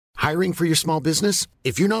Hiring for your small business?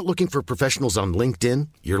 If you're not looking for professionals on LinkedIn,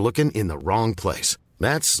 you're looking in the wrong place.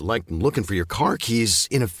 That's like looking for your car keys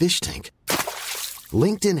in a fish tank.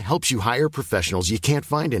 LinkedIn helps you hire professionals you can't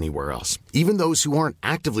find anywhere else, even those who aren't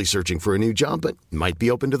actively searching for a new job but might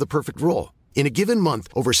be open to the perfect role. In a given month,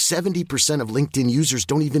 over 70% of LinkedIn users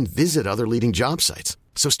don't even visit other leading job sites.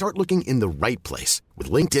 So start looking in the right place.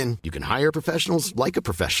 With LinkedIn, you can hire professionals like a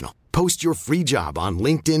professional. Post your free job on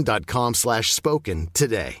linkedin.com/spoken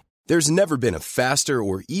today. There's never been a faster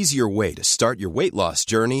or easier way to start your weight loss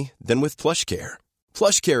journey than with PlushCare.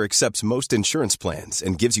 PlushCare accepts most insurance plans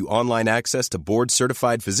and gives you online access to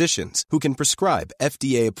board-certified physicians who can prescribe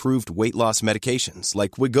FDA-approved weight loss medications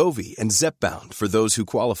like Wegovy and Zepbound for those who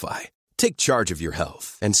qualify. Take charge of your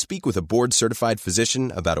health and speak with a board-certified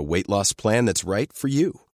physician about a weight loss plan that's right for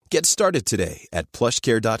you. Get started today at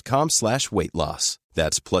plushcare.com/weight loss.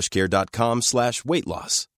 That's plushcare.com/weight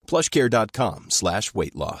loss.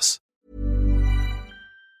 plushcare.com/weight loss.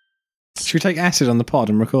 Should we take acid on the pod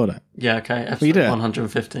and record it? Yeah, okay. Will you do it?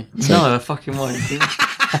 150. No, I fucking won't.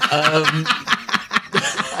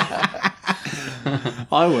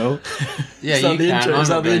 I will. Yeah, Is that the intro? Is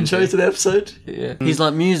that the intro to the episode? Yeah. He's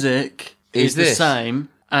like, music is the this? same,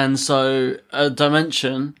 and so a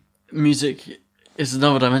dimension, music is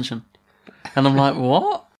another dimension. And I'm like,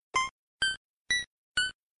 what?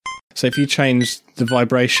 So if you change the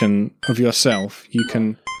vibration of yourself, you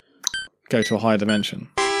can go to a higher dimension.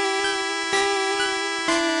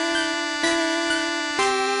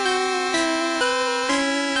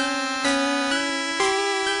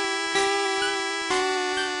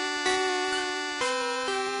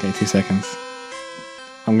 Okay, 2 seconds.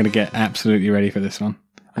 I'm going to get absolutely ready for this one.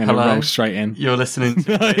 I'm going to roll straight in. You're listening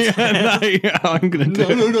to No, I'm going to do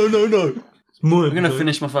it. No. I'm going to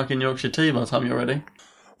finish my fucking Yorkshire tea by the time you're ready.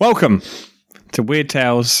 Welcome to Weird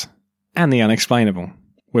Tales and the Unexplainable.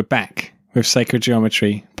 We're back with Sacred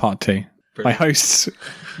Geometry Part 2. My hosts...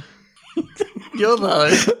 You're the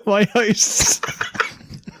host. My hosts...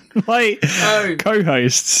 My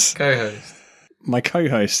co-hosts... Co-host. My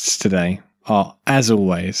co-hosts today are, as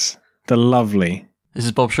always, the lovely... This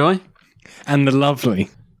is Bob Shoy. And the lovely...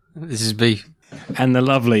 This is B. And the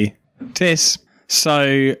lovely Tis.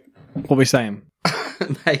 So, what are we saying?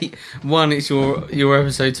 Mate, one, it's your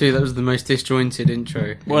episode. Two, that was the most disjointed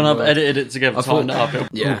intro. When I've edited it together, I thought- tightened it up, it'll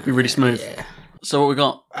Yeah. be really smooth. Yeah. So what we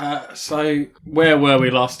got? So, where were we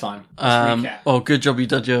last time? Oh, good job you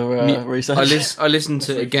did your research. I listened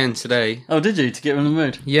to it again today. Oh, did you? To get in the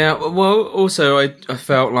mood? Yeah, well, also, I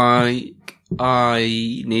felt like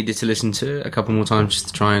I needed to listen to it a couple more times just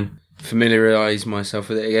to try and familiarise myself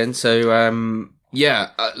with it again. So,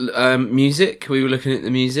 music. We were looking at the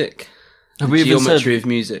music. Have we even Geometry said of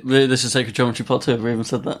music. this is Sacred Geometry Part 2? Have we even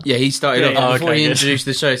said that? Yeah, he started off Yeah. before Okay, he good. introduced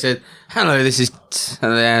the show. He said, "Hello, this is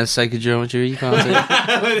Sacred Geometry." Part 2.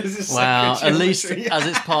 Wow, at least as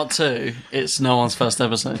it's Part 2, it's no one's first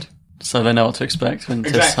episode. So they know what to expect when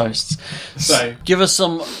Tis hosts. So, Give us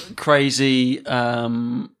some crazy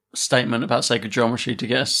statement about Sacred Geometry to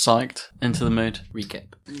get us psyched into the mood. Recap.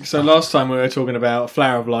 last time we were talking about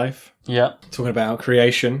Flower of Life, Yeah. talking about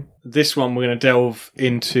creation. This one we're going to delve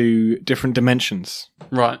into different dimensions.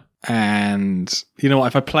 Right. And you know what?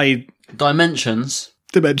 If I played Dimensions.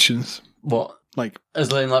 dimensions, What? like,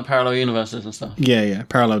 As in like parallel universes and stuff. yeah,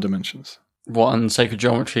 parallel dimensions. What, and Sacred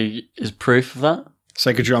Geometry is proof of that?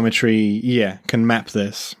 Sacred Geometry, can map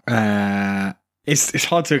this. It's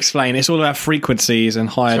hard to explain. It's all about frequencies and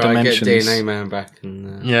higher Try and dimensions. get DNA Man back.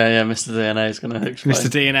 And, Yeah, Mr. DNA is going to explain. Mr.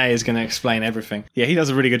 DNA is going to explain everything. Yeah, he does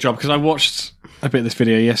a really good job because I watched a bit of this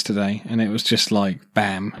video yesterday and it was just like,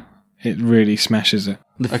 bam. It really smashes it.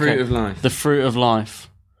 the fruit of life. The fruit of life.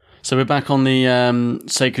 So we're back on the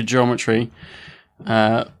Sacred Geometry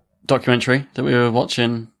documentary that we were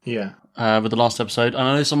watching Yeah. with the last episode. And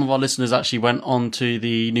I know some of our listeners actually went on to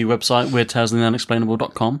the new website,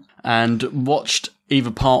 weirdtalesandtheunexplainable.com, and watched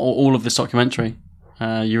either part or all of this documentary.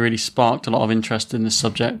 You really sparked a lot of interest in this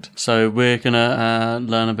subject. So we're going to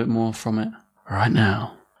learn a bit more from it right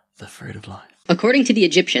now. The fruit of life. According to the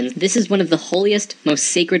Egyptians, this is one of the holiest, most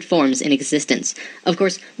sacred forms in existence. Of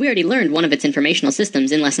course, we already learned one of its informational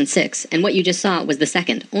systems in Lesson 6, and what you just saw was the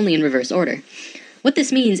second, only in reverse order. What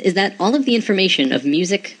this means is that all of the information of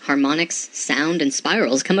music, harmonics, sound, and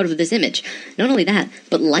spirals come out of this image. Not only that,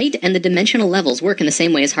 but light and the dimensional levels work in the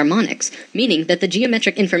same way as harmonics, meaning that the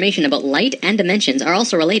geometric information about light and dimensions are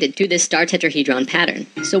also related to this star tetrahedron pattern.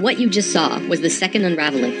 So what you just saw was the second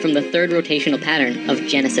unraveling from the third rotational pattern of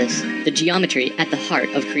Genesis, the geometry at the heart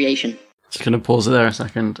of creation. Just going to pause it there a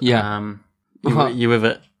second. Yeah. You with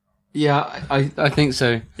it? Yeah, I think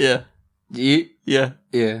so. Yeah. You? Yeah.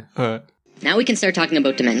 Yeah. All right. Now we can start talking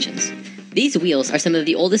about dimensions. These wheels are some of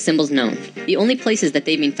the oldest symbols known. The only places that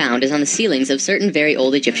they've been found is on the ceilings of certain very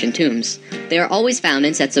old Egyptian tombs. They are always found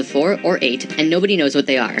in sets of 4 or 8, and nobody knows what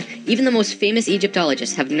they are. Even the most famous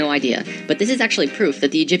Egyptologists have no idea, but this is actually proof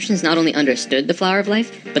that the Egyptians not only understood the flower of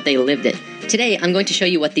life, but they lived it. Today, I'm going to show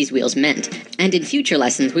you what these wheels meant, and in future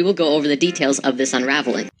lessons, we will go over the details of this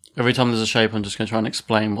unraveling. Every time there's a shape, I'm just going to try and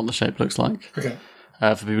explain what the shape looks like. Okay.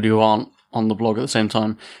 For people who aren't on the blog at the same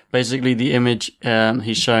time. Basically, the image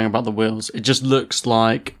he's showing about the wheels, it just looks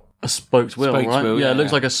like a spoked wheel, right? Yeah, it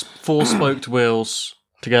looks like 4 spoked wheels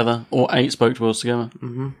together, or 8 spoked wheels together.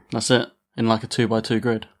 Mm-hmm. That's it, in like a 2x2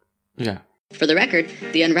 grid. Yeah. For the record,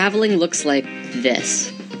 the unraveling looks like this.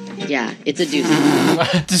 Yeah, it's a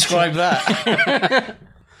doozy. Describe that.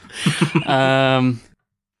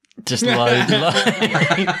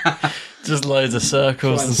 Just loads of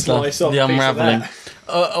circles and stuff. The unraveling.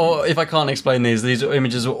 Or if I can't explain these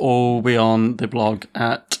images will all be on the blog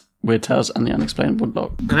at Weird Tales and the Unexplainable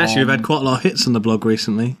blog. And actually, we've had quite a lot of hits on the blog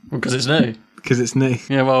recently. Because it's new. Because it's new.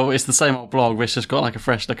 Yeah, well, it's the same old blog, but it's just got like a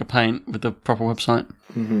fresh lick of paint with the proper website.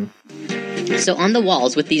 Mm-hmm. So on the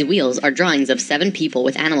walls with these wheels are drawings of 7 people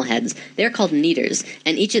with animal heads. They are called neiters,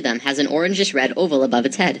 and each of them has an orangish-red oval above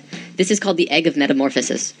its head. This is called the egg of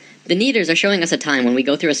metamorphosis. The neiters are showing us a time when we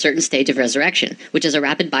go through a certain stage of resurrection, which is a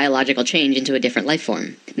rapid biological change into a different life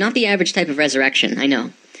form. Not the average type of resurrection, I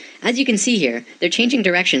know. As you can see here, they're changing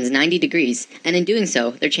directions 90 degrees, and in doing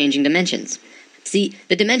so, they're changing dimensions. See,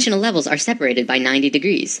 the dimensional levels are separated by 90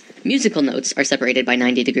 degrees. Musical notes are separated by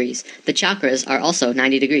 90 degrees. The chakras are also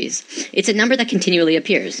 90 degrees. It's a number that continually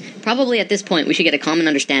appears. Probably at this point we should get a common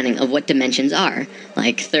understanding of what dimensions are.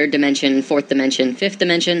 Like 3rd dimension, 4th dimension, 5th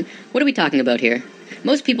dimension. What are we talking about here?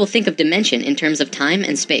 Most people think of dimension in terms of time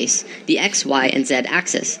and space, the X, Y, and Z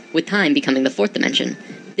axis, with time becoming the 4th dimension.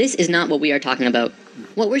 This is not what we are talking about.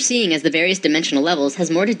 What we're seeing as the various dimensional levels has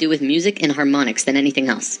more to do with music and harmonics than anything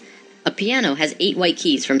else. A piano has 8 white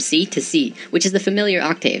keys from C to C, which is the familiar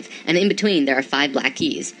octave, and in between there are 5 black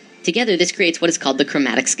keys. Together this creates what is called the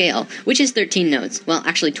chromatic scale, which is 13 notes, well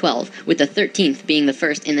actually 12, with the 13th being the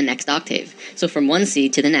first in the next octave. So from one C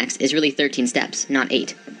to the next is really 13 steps, not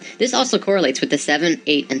 8. This also correlates with the 7,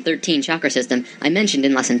 8, and 13 chakra system I mentioned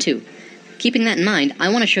in Lesson 2. Keeping that in mind, I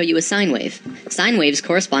want to show you a sine wave. Sine waves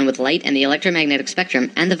correspond with light and the electromagnetic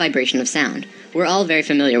spectrum and the vibration of sound. We're all very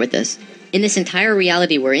familiar with this. In this entire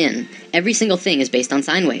reality we're in, every single thing is based on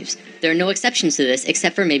sine waves. There are no exceptions to this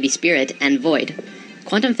except for maybe spirit and void.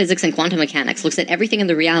 Quantum physics and quantum mechanics looks at everything in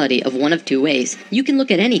the reality of one of 2 ways. You can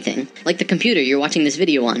look at anything, like the computer you're watching this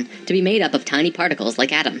video on, to be made up of tiny particles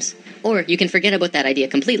like atoms. Or you can forget about that idea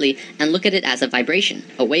completely and look at it as a vibration,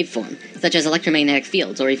 a waveform, such as electromagnetic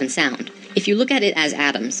fields or even sound. If you look at it as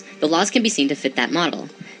atoms, the laws can be seen to fit that model.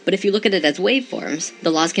 But if you look at it as waveforms,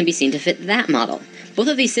 the laws can be seen to fit that model. Both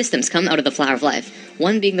of these systems come out of the flower of life,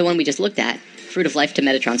 one being the one we just looked at, fruit of life to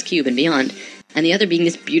Metatron's cube and beyond, and the other being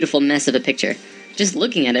this beautiful mess of a picture. Just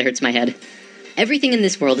looking at it hurts my head. Everything in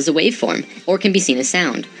this world is a waveform, or can be seen as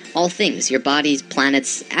sound. All things, your bodies,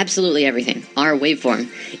 planets, absolutely everything, are a waveform.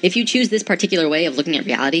 If you choose this particular way of looking at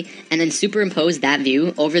reality, and then superimpose that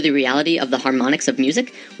view over the reality of the harmonics of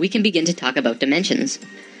music, we can begin to talk about dimensions.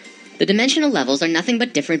 The dimensional levels are nothing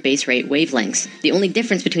but different base rate wavelengths. The only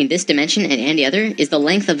difference between this dimension and any other is the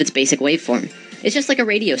length of its basic waveform. It's just like a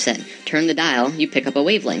radio set. Turn the dial, you pick up a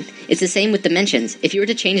wavelength. It's the same with dimensions. If you were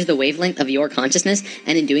to change the wavelength of your consciousness,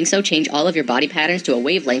 and in doing so change all of your body patterns to a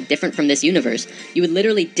wavelength different from this universe, you would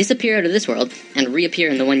literally disappear out of this world and reappear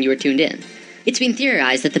in the one you were tuned in. It's been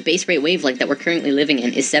theorized that the base rate wavelength that we're currently living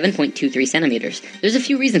in is 7.23 centimeters. There's a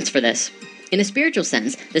few reasons for this. In a spiritual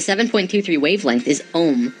sense, the 7.23 wavelength is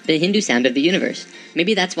Om, the Hindu sound of the universe.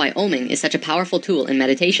 Maybe that's why Oming is such a powerful tool in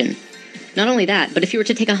meditation. Not only that, but if you were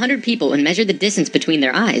to take 100 people and measure the distance between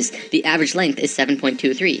their eyes, the average length is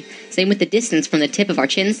 7.23. Same with the distance from the tip of our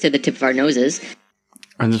chins to the tip of our noses.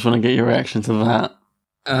 I just want to get your reaction to that.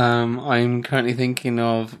 I'm currently thinking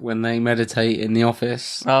of when they meditate in the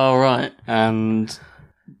office. Oh, right. And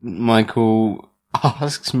Michael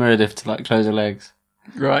asks Meredith to close her legs.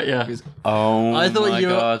 Right, yeah. Goes, oh I thought my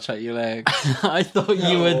god, shut your legs. I thought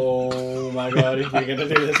you would... Oh my god, if you're going to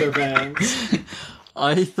do this to bangs.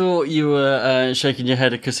 I thought you were shaking your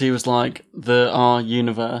head because he was like, our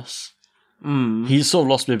universe. He sort of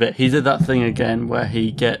lost me a bit. He did that thing again where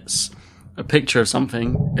he gets a picture of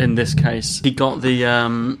something. In this case, he got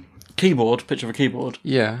the picture of a keyboard.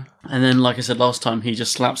 Yeah. And then, like I said last time, he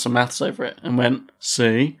just slapped some maths over it and went,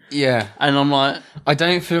 see? Yeah. And I'm like... I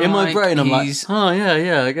don't feel in like my brain, I'm like, he's... oh,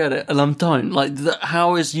 yeah, I get it. And I don't. Like,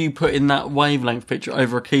 how is you putting that wavelength picture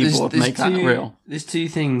over a keyboard make that real? There's 2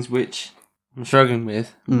 things which I'm struggling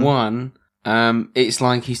with. One, it's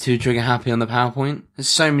like he's too trigger happy on the PowerPoint. There's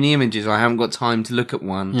so many images, I haven't got time to look at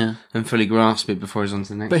one and fully grasp it before he's on to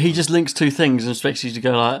the next. But he just links two things and expects you to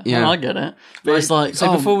go like, yeah, I get it. But it's like,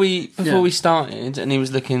 so before we started, and he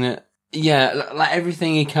was looking at like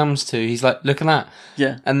everything he comes to, he's like, look at that.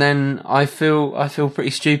 Yeah. And then I feel pretty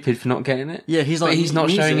stupid for not getting it. Yeah, he's like, but he's not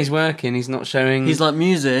music. showing his work in. He's not showing. He's like,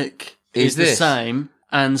 music is the same,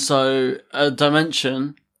 and so a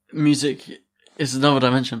dimension, music is another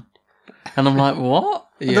dimension. And I'm like, what?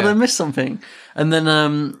 Did I miss something? And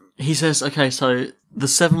then he says, okay, so the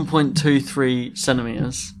 7.23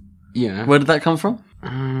 centimeters. Yeah. Where did that come from?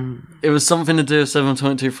 It was something to do with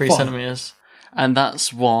 7.23 centimeters, and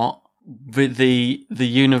that's what with the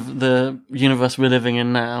universe we're living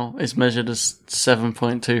in now is measured as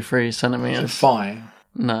 7.23 centimeters. Phi.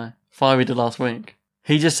 No, phi we did last week.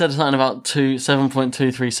 He just said something about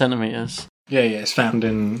 7.23 centimeters. Yeah, it's found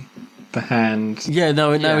in the hand. Yeah,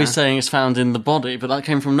 no, now he's saying it's found in the body, but that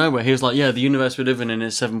came from nowhere. He was like, yeah, the universe we're living in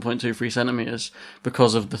is 7.23 centimeters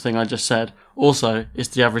because of the thing I just said. Also, it's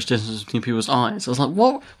the average distance between people's eyes. I was like,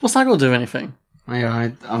 what? What's that got to do with anything? Yeah,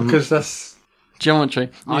 because that's geometry.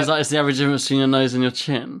 He was like, it's the average difference between your nose and your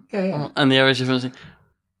chin. Yeah. And the average difference...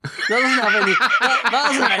 That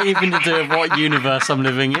doesn't have anything to do with what universe I'm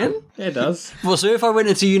living in. Yeah, it does. Well, so if I went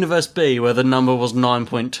into universe B where the number was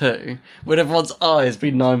 9.2, would everyone's eyes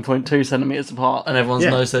be 9.2 centimetres apart and everyone's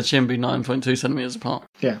nose, their chin be 9.2 centimetres apart?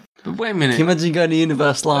 Yeah. But wait a minute. Can you imagine going to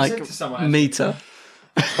universe like meter?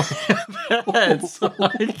 Heads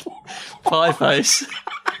like pie face.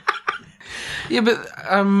 Yeah, but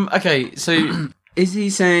okay. So is he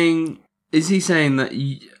saying that?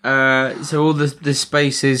 So all the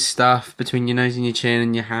spaces stuff between your nose and your chin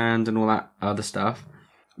and your hand and all that other stuff,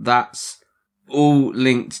 that's all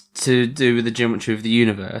linked to do with the geometry of the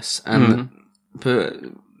universe, and but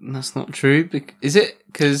that's not true. Is it?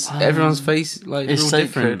 Because everyone's face it's real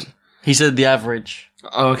sacred. Different. He said the average.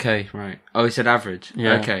 Oh, okay, right. Oh, he said average.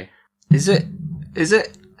 Yeah. Okay. Is it?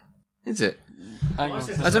 I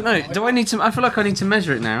don't know. Do I need to? I feel like I need to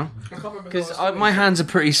measure it now because my hands are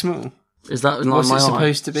pretty small. Is that what's my it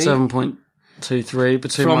supposed to be? 7.23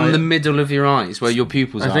 between from the middle of your eyes, where your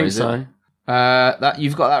pupils are. I think is so. It? That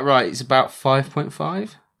you've got that right. It's about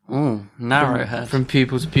 5.5. Oh, narrow head from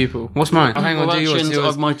pupil to pupil. What's mine? Hang on, do yours.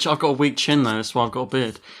 I've got a weak chin though. That's why I've got a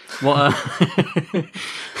beard. What?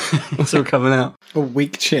 What's all coming out? A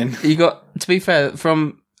weak chin. You got. To be fair,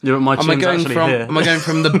 from. Yeah, but my chin's actually here. Am I going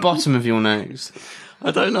from the bottom of your nose?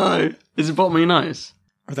 I don't know. Is it bottom of your nose?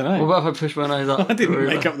 I don't know. What about if I push my nose up? I didn't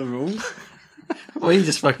make up the rules. Well, you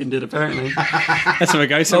just fucking did, apparently. Let's have a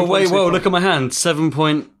go. Oh, wait, whoa, look at my hand.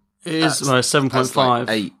 7.5. Like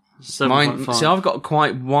 8. Mine, see, I've got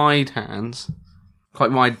quite wide hands,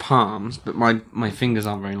 quite wide palms, but my fingers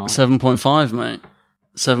aren't very long. 7.5, mate.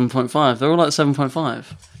 7.5. They're all like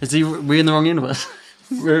 7.5. We in the wrong universe?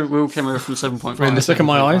 we all came over from 7.5. Let's look at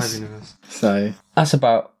my eyes. So that's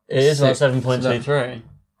about... It is like 7.23.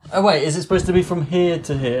 Oh, wait, is it supposed to be from here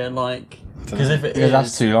to here? Like... Because if it is...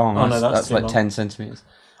 that's too long. Oh, no, that's too like long. 10 centimetres.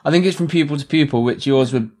 I think it's from pupil to pupil, which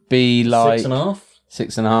yours would be like... 6.5?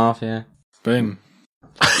 6.5, yeah. Boom.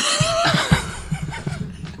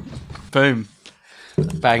 Boom.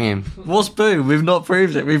 Bang him. What's boom? We've not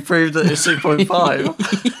proved it. We've proved that it's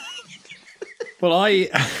 6.5. Well, I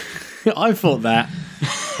thought that.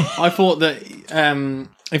 I thought that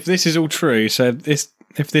if this is all true, so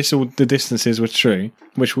if this all the distances were true,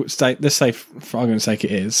 which would say, let's say for argument's sake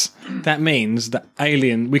it is, that means that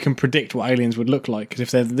we can predict what aliens would look like, because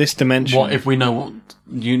if they're this dimension. What if we know what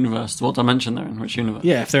dimension they're in? Which universe?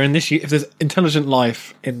 Yeah, if there's intelligent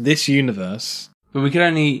life in this universe. But we could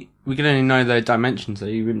only know their dimensions, though.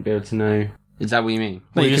 You wouldn't be able to know. Is that what you mean?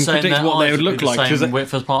 Well, you can predict what they would look like. The same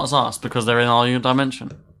width as part as us because they're in our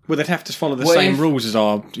dimension. Well, they'd have to follow the same rules as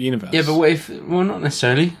our universe. Yeah, but what if? Well, not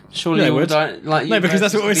necessarily. Surely they would. No, because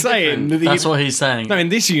that's what we're saying. That's what he's saying. No, in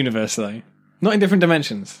this universe, though, not in different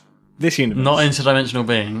dimensions. This universe, not interdimensional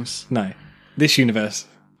beings. No, this universe.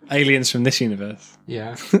 Aliens from this universe.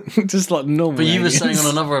 Yeah. Just like normal. But you aliens. were saying on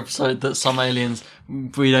another episode that some aliens,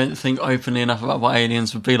 we don't think openly enough about what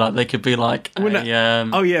aliens would be like. They could be like but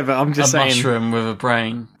I'm just saying. Mushroom with a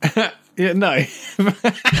brain. Yeah, no.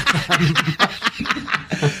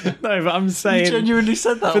 No, but I'm saying... You genuinely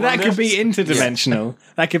said that. But that could be interdimensional.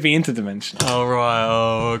 That could be interdimensional. Oh, right.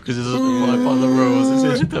 Oh, because it doesn't work by the rules.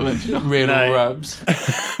 It's interdimensional. Riddle rubs.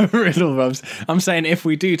 Riddle rubs. I'm saying if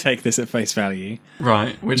we do take this at face value...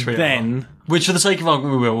 Right, which we then... Which, for the sake of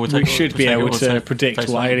argument, we will. We should be able to predict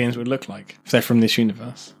what aliens would look like if they're from this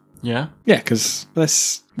universe. Yeah? Yeah, because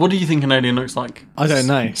that's... What do you think an alien looks like? I don't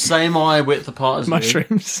know. Same eye width apart as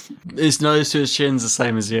Mushrooms. you. Its nose to its chin's the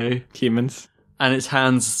same as you. Humans. And its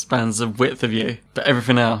hands spans the width of you. But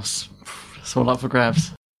everything else, it's all up for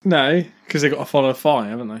grabs. No, because they've got to follow fire,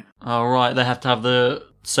 haven't they? Oh, right. They have to have the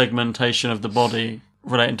segmentation of the body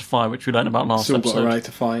relating to fire, which we learned about last Still got to episode. relate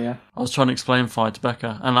to fire, yeah. I was trying to explain fire to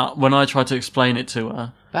Becca, and when I tried to explain it to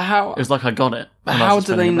her, But how? it was like I got it. But when I how was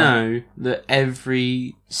do they explaining it back. know that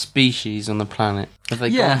every species on the planet have they?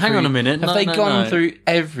 Yeah, gone hang through, on a minute. Have No, they no, gone no. through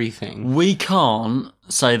everything? We can't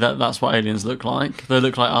say that that's what aliens look like. They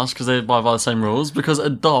look like us because they abide by the same rules. Because a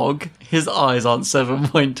dog, his eyes aren't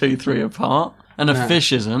 7.23 apart, and a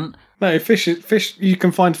fish isn't. No, fish, you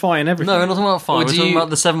can find fire in everything. No, we're not talking about fire. Or We're do talking you- about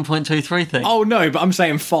the 7.23 thing. Oh, no, but I'm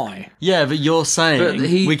saying fire. Yeah, but you're saying But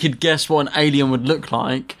he- we could guess what an alien would look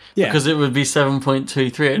like Yeah. because it would be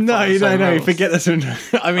 7.23. It'd No, follow the no, same no, rules. forget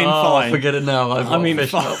that. I mean, Oh, fire. forget it now. I've got I mean, fish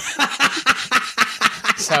fire. up.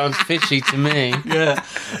 Sounds fishy to me. Yeah.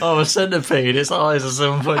 Oh, a centipede. Its eyes are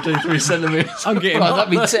 7.23 centimeters. I'm getting, Oh,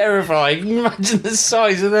 that'd be terrifying. Imagine the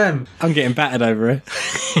size of them. I'm getting battered over it.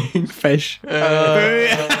 Fish.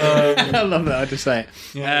 I love that. I just say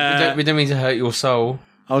it. We don't mean to hurt your soul.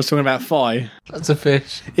 I was talking about fire. That's a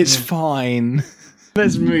fish. It's fine.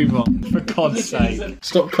 Let's move on. For God's sake.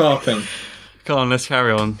 Stop carping. Come on, let's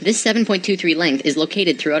carry on. This 7.23 length is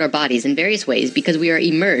located throughout our bodies in various ways because we are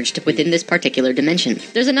immersed within this particular dimension.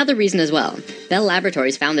 There's another reason as well. Bell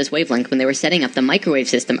Laboratories found this wavelength when they were setting up the microwave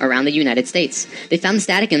system around the United States. They found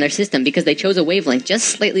static in their system because they chose a wavelength just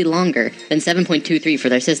slightly longer than 7.23 for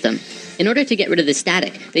their system. In order to get rid of this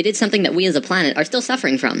static, they did something that we as a planet are still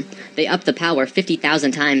suffering from. They upped the power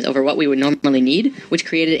 50,000 times over what we would normally need, which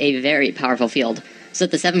created a very powerful field, so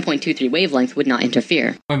that the 7.23 wavelength would not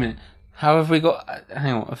interfere. Wait a minute. How have we got...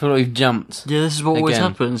 Hang on. I feel like we've jumped. Yeah, this is what always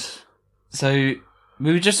Again. happens. So,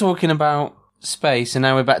 we were just talking about space, and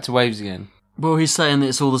now we're back to waves again. Well, he's saying that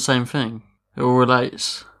it's all the same thing. It all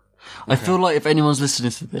relates. I feel like if anyone's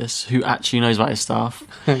listening to this who actually knows about his stuff,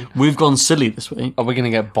 we've gone silly this week. Oh, we're going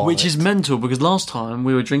to get bollocks. Which is mental because last time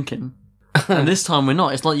we were drinking. And this time we're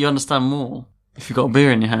not. It's like you understand more if you've got a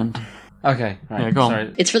beer in your hand. Okay, right. Yeah, go on.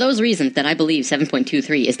 Sorry. It's for those reasons that I believe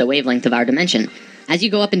 7.23 is the wavelength of our dimension. As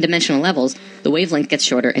you go up in dimensional levels, the wavelength gets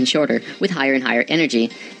shorter and shorter, with higher and higher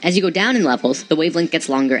energy. As you go down in levels, the wavelength gets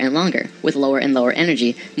longer and longer, with lower and lower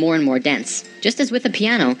energy, more and more dense. Just as with a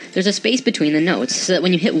piano, there's a space between the notes, so that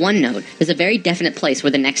when you hit one note, there's a very definite place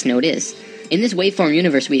where the next note is. In this waveform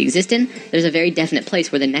universe we exist in, there's a very definite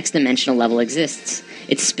place where the next dimensional level exists.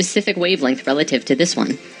 It's specific wavelength relative to this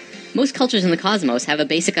one. Most cultures in the cosmos have a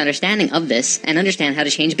basic understanding of this and understand how to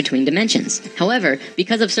change between dimensions. However,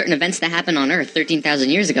 because of certain events that happened on Earth 13,000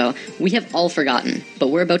 years ago, we have all forgotten, but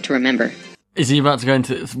we're about to remember. Is he about to go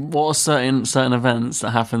into what are certain events that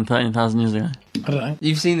happened 13,000 years ago? I don't know.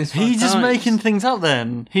 You've seen this He's just times. making things up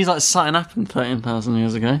then. He's like something happened 13,000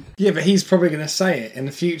 years ago. Yeah, but he's probably going to say it in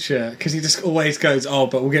the future because he just always goes, oh,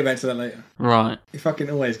 but we'll get back to that later. Right. He fucking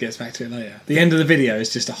always gets back to it later. The end of the video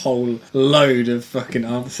is just a whole load of fucking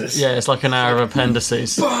answers. Yeah, it's like an hour of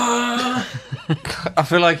appendices. I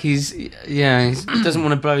feel like he doesn't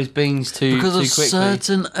want to blow his beans too Because of quickly.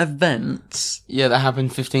 certain events. Yeah, that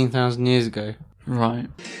happened 15,000 years ago. Right.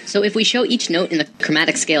 So if we show each note in the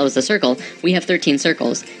chromatic scale as a circle, we have 13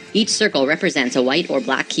 circles. Each circle represents a white or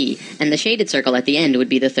black key, and the shaded circle at the end would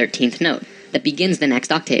be the 13th note that begins the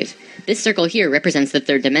next octave. This circle here represents the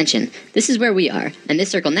third dimension. This is where we are, and this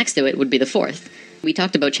circle next to it would be the fourth. We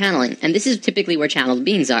talked about channeling, and this is typically where channeled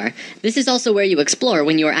beings are. This is also where you explore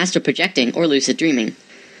when you are astral projecting or lucid dreaming.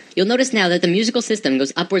 You'll notice now that the musical system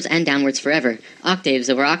goes upwards and downwards forever, octaves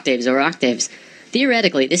over octaves over octaves.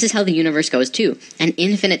 Theoretically, this is how the universe goes too, an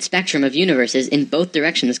infinite spectrum of universes in both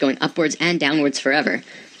directions going upwards and downwards forever.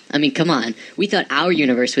 I mean, come on, we thought our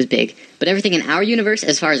universe was big, but everything in our universe,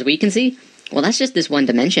 as far as we can see, well, that's just this one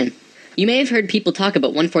dimension. You may have heard people talk about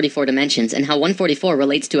 144 dimensions and how 144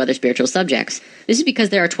 relates to other spiritual subjects. This is because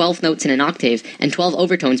there are 12 notes in an octave and 12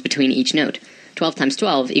 overtones between each note. 12 times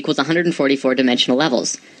 12 equals 144 dimensional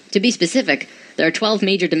levels. To be specific, there are 12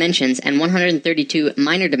 major dimensions and 132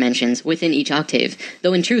 minor dimensions within each octave,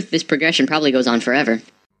 though in truth this progression probably goes on forever.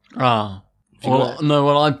 Ah.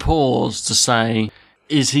 Well, I paused to say,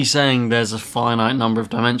 is he saying there's a finite number of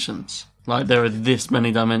dimensions? Like, there are this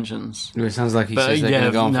many dimensions? It sounds like he But says they're going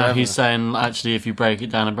to go on no, forever. he's saying, actually, if you break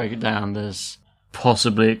it down, there's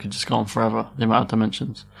possibly it could just go on forever, the amount of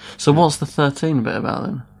dimensions. So what's the 13 bit about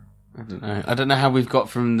then? I don't know. I don't know how we've got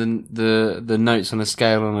from the notes on a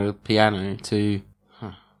scale on a piano to...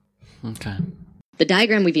 Okay. The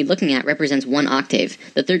diagram we've been looking at represents one octave.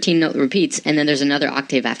 The 13 note repeats, and then there's another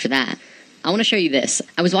octave after that. I want to show you this.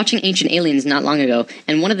 I was watching Ancient Aliens not long ago,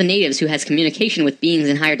 and one of the natives who has communication with beings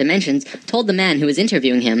in higher dimensions told the man who was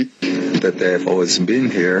interviewing him that they have always been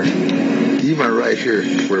here, even right here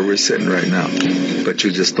where we're sitting right now. But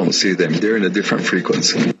you just don't see them. They're in a different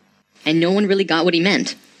frequency. And no one really got what he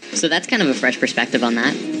meant. So that's kind of a fresh perspective on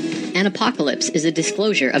that. An apocalypse is a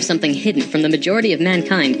disclosure of something hidden from the majority of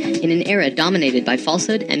mankind in an era dominated by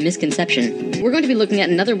falsehood and misconception. We're going to be looking at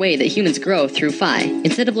another way that humans grow through Phi.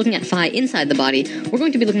 Instead of looking at Phi inside the body, we're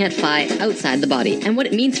going to be looking at Phi outside the body, and what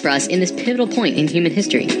it means for us in this pivotal point in human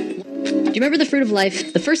history. Do you remember the fruit of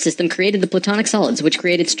life? The first system created the platonic solids, which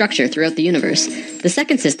created structure throughout the universe. The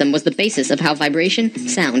second system was the basis of how vibration,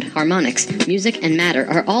 sound, harmonics, music, and matter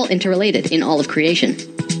are all interrelated in all of creation.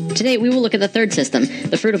 Today, we will look at the third system.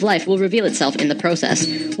 The fruit of life will reveal itself in the process.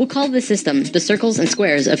 We'll call this system the circles and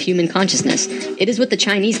squares of human consciousness. It is what the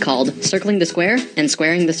Chinese called circling the square and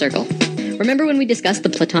squaring the circle. Remember when we discussed the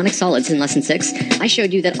platonic solids in Lesson 6? I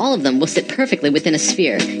showed you that all of them will sit perfectly within a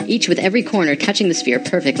sphere, each with every corner touching the sphere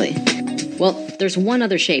perfectly. Well, there's one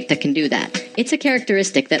other shape that can do that. It's a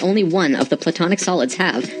characteristic that only one of the platonic solids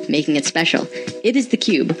have, making it special. It is the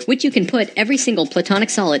cube, which you can put every single platonic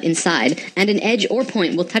solid inside, and an edge or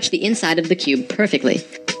point will touch the inside of the cube perfectly.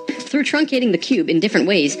 Through truncating the cube in different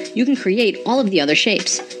ways, you can create all of the other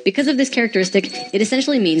shapes. Because of this characteristic, it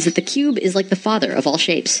essentially means that the cube is like the father of all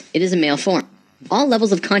shapes. It is a male form. All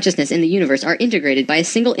levels of consciousness in the universe are integrated by a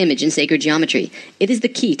single image in sacred geometry. It is the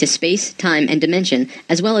key to space, time, and dimension,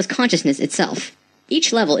 as well as consciousness itself.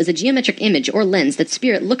 Each level is a geometric image or lens that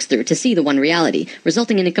spirit looks through to see the one reality,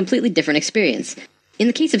 resulting in a completely different experience. In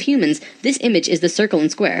the case of humans, this image is the circle and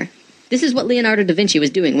square. This is what Leonardo da Vinci was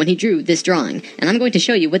doing when he drew this drawing, and I'm going to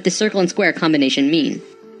show you what this circle and square combination mean.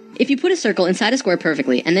 If you put a circle inside a square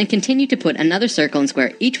perfectly, and then continue to put another circle and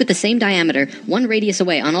square, each with the same diameter, one radius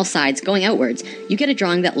away on all sides, going outwards, you get a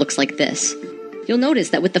drawing that looks like this. You'll notice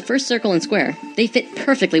that with the first circle and square, they fit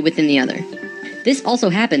perfectly within the other. This also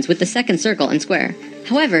happens with the second circle and square.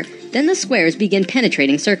 However, then the squares begin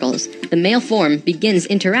penetrating circles. The male form begins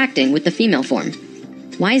interacting with the female form.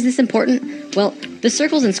 Why is this important? Well, the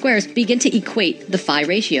circles and squares begin to equate the Phi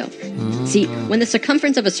ratio. See, when the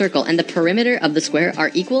circumference of a circle and the perimeter of the square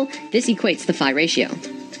are equal, this equates the Phi ratio.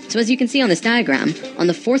 So as you can see on this diagram, on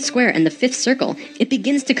the fourth square and the fifth circle, it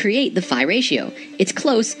begins to create the Phi ratio. It's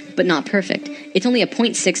close, but not perfect. It's only a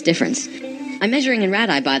 0.6 difference. I'm measuring in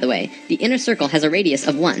radii, by the way. The inner circle has a radius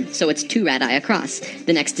of 1, so it's 2 radii across.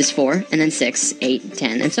 The next is 4, and then 6, 8,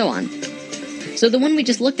 10, and so on. So the one we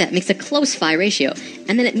just looked at makes a close Phi ratio,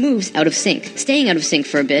 and then it moves out of sync, staying out of sync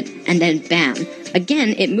for a bit, and then bam!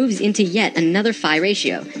 Again, it moves into yet another Phi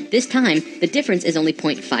ratio. This time, the difference is only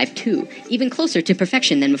 0.52, even closer to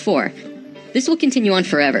perfection than before. This will continue on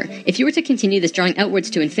forever. If you were to continue this drawing outwards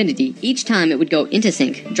to infinity, each time it would go into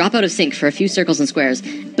sync, drop out of sync for a few circles and squares,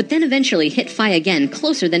 but then eventually hit Phi again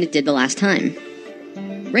closer than it did the last time.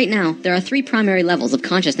 Right now, there are 3 primary levels of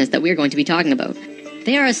consciousness that we are going to be talking about.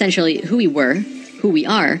 They are essentially who we were, who we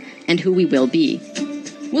are, and who we will be.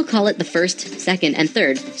 We'll call it the first, second, and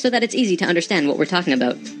third, so that it's easy to understand what we're talking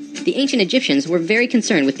about. The ancient Egyptians were very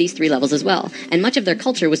concerned with these 3 levels as well, and much of their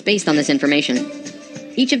culture was based on this information.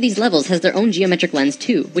 Each of these levels has their own geometric lens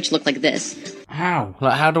too, which look like this. How?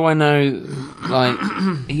 Like, how do I know? Like,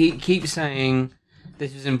 he keeps saying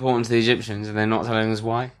this was important to the Egyptians, and they're not telling us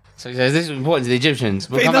why. So he says this was important to the Egyptians.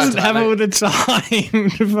 But he doesn't have all the time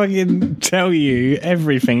to fucking tell you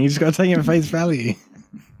everything. You just got to take it at face value.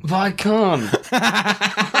 But I can't.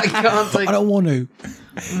 I can't take... I don't want to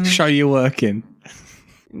show you working.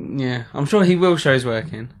 Yeah, I'm sure he will show his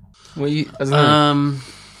working. Well, I don't know.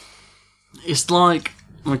 It's like,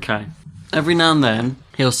 okay, every now and then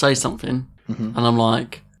he'll say something, and I'm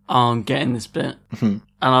like, oh, I'm getting this bit, and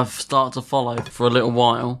I've started to follow for a little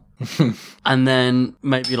while, and then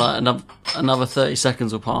maybe like another 30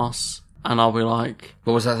 seconds will pass, and I'll be like,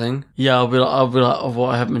 what was that thing? Yeah, I'll be like, oh,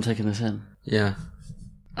 what, I haven't been taking this in. Yeah.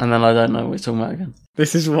 And then I don't know what he's talking about again.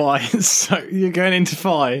 This is why it's so you're going into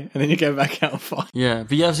Phi and then you go back out of Phi. Yeah,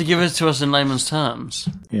 but you have to give it to us in layman's terms.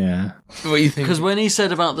 Yeah. What do you think? Because when he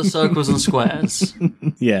said about the circles and squares,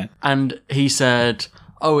 yeah, and he said,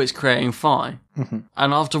 oh, it's creating Phi. And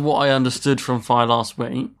after what I understood from Phi last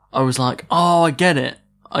week, I was like, oh, I get it.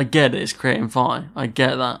 It's creating Phi. I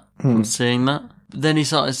get that. I'm seeing that. But then he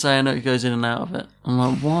started saying that it goes in and out of it. I'm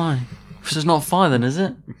like, why? Because it's not Phi then, is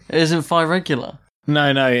it? It isn't Phi regular. No.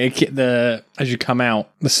 As you come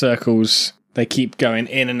out, the circles, they keep going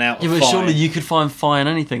in and out of Yeah, but Phi. surely you could find Phi in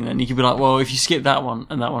anything then. You could be like, well, if you skip that one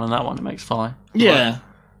and that one and that one, it makes Phi. Yeah.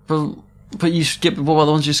 Right. But you skip. What about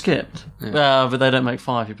the ones you skipped? Yeah. But they don't make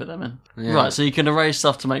Phi if you put them in. Yeah. Right, so you can erase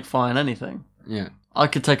stuff to make Phi in anything. Yeah. I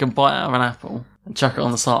could take a bite out of an apple and chuck it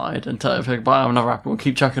on the side, and take a bite out of another apple and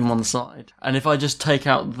keep chucking them on the side. And if I just take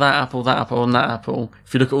out that apple, and that apple,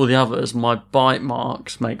 if you look at all the others, my bite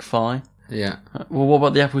marks make 5. Yeah. Well, what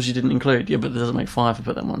about the apples you didn't include? Yeah, but it doesn't make 5 if I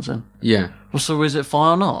put them ones in. Yeah. Well, so is it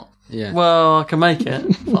 5 or not? Yeah. Well, I can make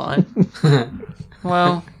it 5.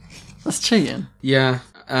 Well, that's cheating. Yeah.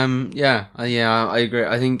 I agree.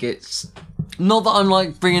 I think it's... Not that I'm,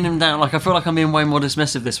 like, bringing him down. Like, I feel like I'm being way more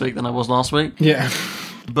dismissive this week than I was last week. Yeah.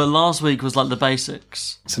 But last week was, like, the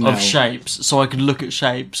basics So now- of shapes. So I could look at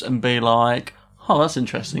shapes and be like, oh, that's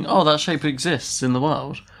interesting. Oh, that shape exists in the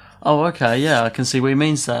world. Oh, okay, yeah, I can see what he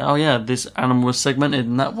means there. Oh, yeah, this animal was segmented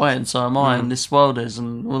in that way, and so am I, and this world is,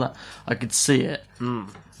 and all that. I could see it.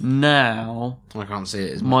 Now, I can't see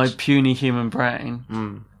it as my much. puny human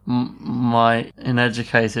brain, my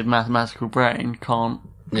uneducated mathematical brain can't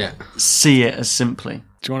Yeah. see it as simply.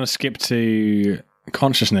 Do you want to skip to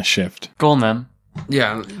consciousness shift? Go on then.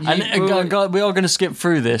 Yeah. And we are going to skip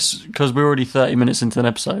through this because we're already 30 minutes into an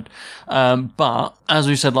episode. But as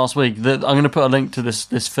we said last week, I'm going to put a link to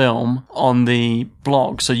this film on the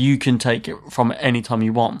blog so you can take it from any time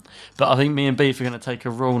you want. But I think me and Beef are going to take a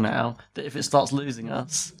rule now that if it starts losing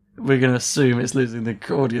us, we're going to assume it's losing the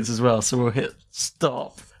audience as well. So we'll hit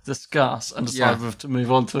stop, discuss, and decide whether to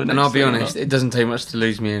move on to the next. And I'll be thing or honest, not. it doesn't take much to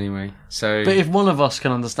lose me anyway. So. But if one of us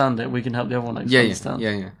can understand it, we can help the other one understand.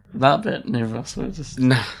 Yeah. That bit, neither of us. We're just...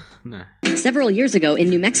 No. Several years ago in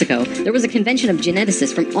New Mexico, there was a convention of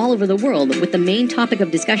geneticists from all over the world with the main topic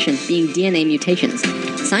of discussion being DNA mutations.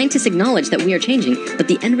 Scientists acknowledge that we are changing, but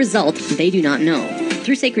the end result they do not know.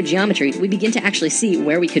 Through sacred geometry, we begin to actually see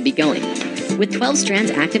where we could be going. With 12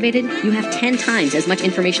 strands activated, you have 10 times as much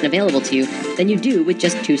information available to you than you do with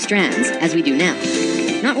just 2 strands, as we do now.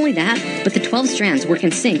 Not only that, but the 12 strands work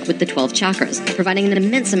in sync with the 12 chakras, providing an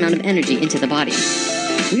immense amount of energy into the body.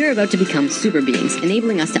 We are about to become super beings,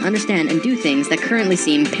 enabling us to understand and do things that currently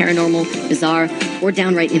seem paranormal, bizarre, or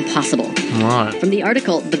downright impossible. Right. From the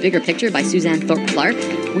article The Bigger Picture by Suzanne Thorpe Clarke,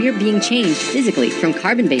 we are being changed physically from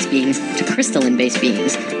carbon-based beings to crystalline-based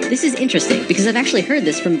beings. This is interesting because I've actually heard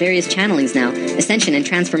this from various channelings now, ascension and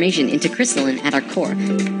transformation into crystalline at our core.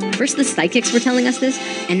 First the psychics were telling us this,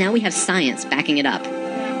 and now we have science backing it up.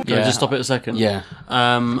 Can I just stop it a second? Yeah.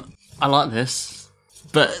 I like this.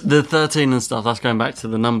 But the 13 and stuff, that's going back to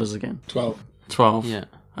the numbers again. 12. Yeah.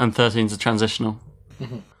 And 13's a transitional.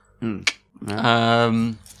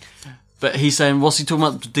 But he's saying, what's he talking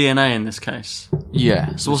about DNA in this case?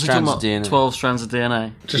 Yeah. So what's he talking about? DNA. 12 strands of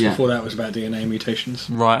DNA. Just before that was about DNA mutations.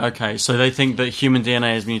 Right, okay. So they think that human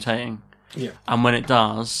DNA is mutating. Yeah. And when it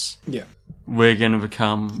does, Yeah. we're going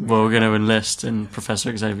to enlist in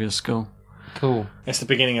Professor Xavier's school. Cool. It's the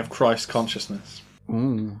beginning of Christ consciousness.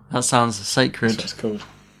 Ooh, that sounds sacred. That's called.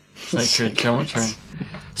 Sacred geometry.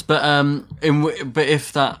 But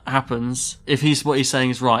if that happens, if what he's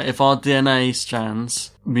saying is right, if our DNA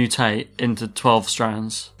strands mutate into 12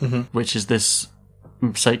 strands, which is this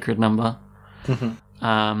sacred number,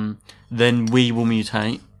 then we will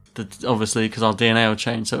mutate. Obviously, because our DNA will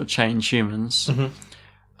change, so it will change humans,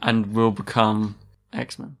 and we'll become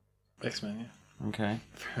X-Men. X-Men, yeah. Okay.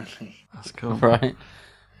 Apparently. That's cool. Right.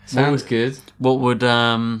 Sounds good. What would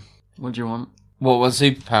what do you want? What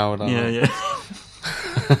superpower would I Yeah.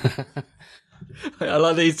 I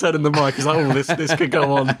like that he's turning the mic. He's like, oh, this could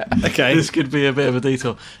go on. Okay. This could be a bit of a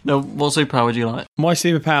detour. No, what superpower would you like? My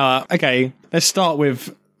superpower. Okay, let's start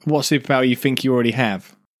with what superpower you think you already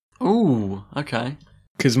have. Ooh, okay.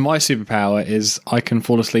 Because my superpower is I can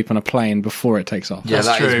fall asleep on a plane before it takes off. Yeah, That's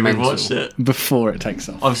that is true. We've mental. watched it. Before it takes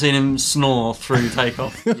off. I've seen him snore through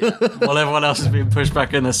takeoff. While everyone else is being pushed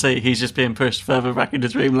back in the seat, he's just being pushed further back into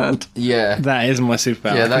dreamland. Yeah. That is my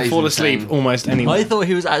superpower. Yeah, I that can is fall insane. asleep almost anywhere. I thought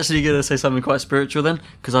he was actually going to say something quite spiritual then,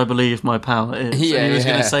 because I believe my power is. And he was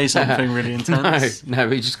going to say something really intense. No,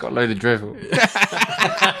 he just got a load of drivel.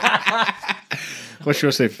 What's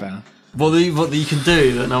your superpower? What that you can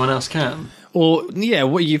do that no one else can. Or, yeah,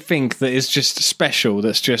 what you think that is just special,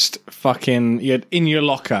 that's just fucking, you're in your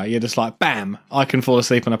locker, you're just like, bam, I can fall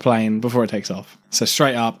asleep on a plane before it takes off. So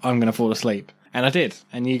straight up, I'm going to fall asleep. And I did.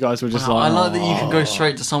 And you guys were just I like, like that you can go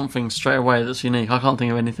straight to something straight away that's unique. I can't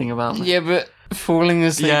think of anything about me. Yeah, but falling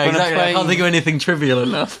asleep Yeah, on exactly. a plane... I can't think of anything trivial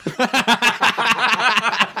enough.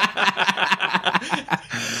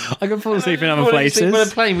 I can fall asleep in other Falling asleep on a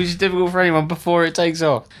places. plane, which is difficult for anyone before it takes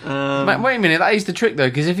off. Wait a minute, that is the trick though,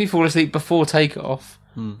 because if you fall asleep before takeoff,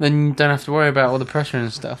 then you don't have to worry about all the pressure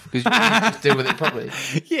and stuff because you can just deal with it properly.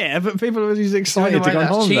 Yeah, but people are just excited to go on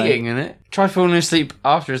That's holiday. cheating, isn't it? Try falling asleep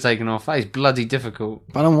after it's taken off. That is bloody difficult.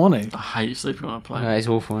 But I don't want to. I hate sleeping on a plane. That is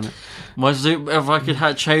awful, isn't it? If I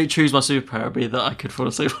could choose my superpower, it'd be that I could fall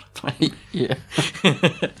asleep on a plane. Yeah.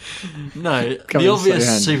 No, Come the and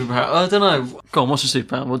obvious say your superpower. I don't know. Go on, what's your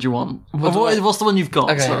superpower? What do you want? What's the one you've got?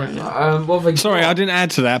 Okay. Sorry. What have I Sorry, I didn't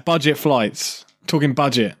add to that. Budget flights. Talking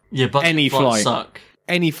budget. Yeah, but Any flight. suck.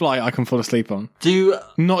 Any flight I can fall asleep on. Do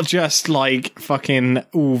Not just like fucking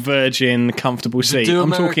all virgin comfortable seat. Do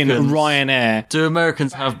I'm talking Americans- Ryanair.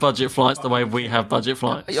 Americans have budget flights the way we have budget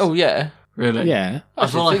flights? Oh, yeah. Really? Yeah. I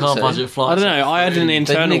feel like think our so. budget I flights. don't know. I had an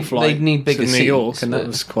internal need- flight they'd need bigger to New York, seats, and that but-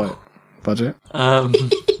 was quite budget.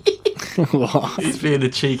 What? He's being a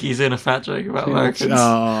cheeky, he's in a fat joke about Americans.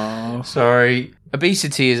 Oh, Sorry.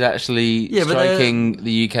 Obesity is actually Yeah, but they're- striking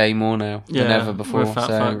the UK more now than Yeah, ever before. we're fat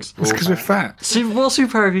so fucks. it's because we're fat. What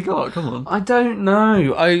superpower have you got? Come on. I don't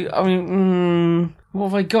know. I mean, what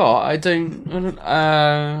have I got? I don't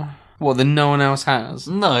what that no one else has?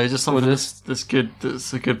 No, just something that's good.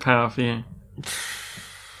 That's a good power for you.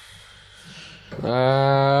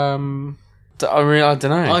 I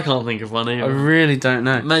don't know. I can't think of one I either. really don't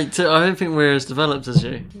know. Mate, I don't think we're as developed as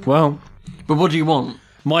you. Well, But what do you want?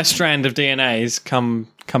 my strand of DNA's come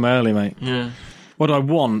early, mate. Yeah. What do I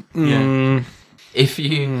want? If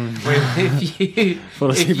you,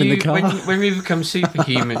 Fall asleep in the car. when we become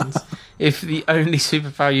superhumans, if the only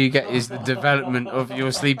superpower you get is the development of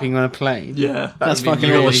your sleeping on a plane, Yeah. That's that'd be fucking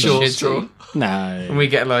really awesome. shitty. No. And we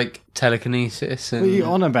get like telekinesis and What are you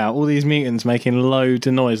on about? All these mutants making loads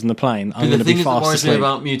of noise in the plane. I'm The going to thing be is that fast worries me asleep.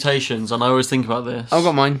 about mutations, and I always think about this. I've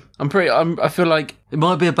got mine. I feel like It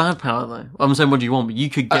might be a bad power though. I'm saying, what do you want? But you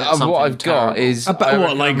could get something. what I've got terrible. is About I what,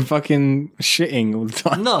 reckon like fucking shitting all the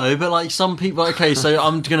time? No, but like some people. Okay, so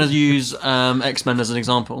I'm going to use X-Men as an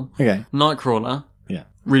example. Okay. Nightcrawler, Yeah.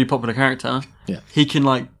 really popular character. Yeah. He can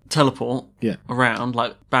like teleport Yeah. around,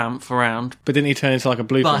 like bamf around, But didn't he turn into like a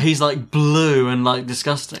blue but thing? he's like blue and like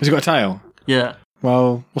disgusting. Has he got a tail? Yeah.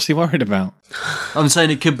 Well, what's he worried about? I'm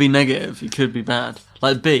saying it could be negative. It could be bad.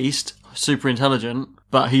 Like Beast, super intelligent,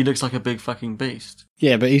 but he looks like a big fucking beast.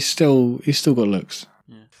 Yeah, but he's still got looks.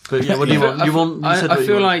 But yeah, what do you want? You want? You said I what you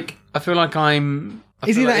feel want. like I'm.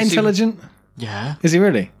 Is he that intelligent? Yeah, Is he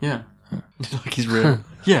really? yeah. Like he's real.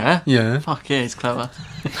 Yeah, Yeah. Fuck yeah, he's clever.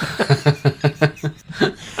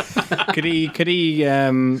 Could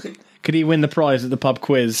he win the prize at the pub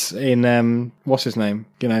quiz in what's his name?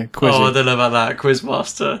 You know, quiz. Oh, I don't know about that.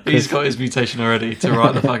 Quizmaster. He's got his mutation already to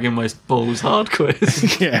write the fucking most balls hard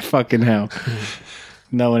quiz. Yeah, fucking hell.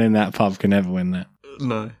 No one in that pub can ever win that.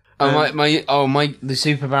 No. The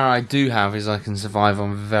superpower I do have is I can survive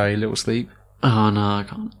on very little sleep. Oh no, I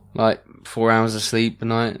can't. Like 4 hours of sleep a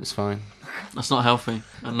night, it's fine. That's not healthy.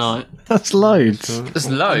 A night. That's loads. It's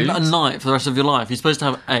loads. A night for the rest of your life. You're supposed to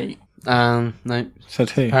have 8. No. So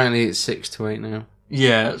too. Apparently it's 6 to 8 now.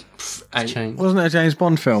 Yeah, 8. Change. Wasn't there a James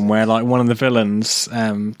Bond film where like one of the villains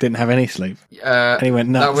didn't have any sleep? And he went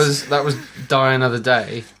nuts. That was Die Another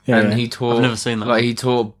Day, Yeah, and yeah. he taught. I've never seen that Like one. he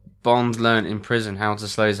taught Bond learnt in prison how to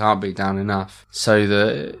slow his heartbeat down enough so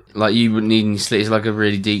that like you wouldn't need any sleep. It's like a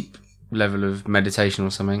really deep level of meditation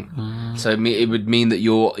or something. So it would mean that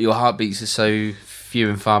your heartbeats are so few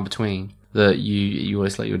and far between that you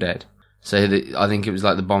always like you're dead. So I think it was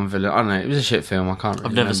like the Bond villain. I don't know. It was a shit film. I can't. Really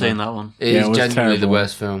I've never remember. seen that one. It Yeah, is it was genuinely the terrible.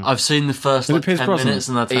 worst film. I've seen the first it like, Pierce 10 Brosnan? minutes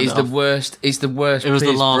and I It turned is it the off. worst. It's the worst. It was the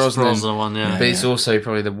Pierce last Brosnan, Brosnan one, yeah. But it's also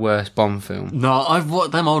probably the worst Bond film. No, I've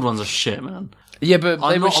watched them old ones are shit, man. Yeah, but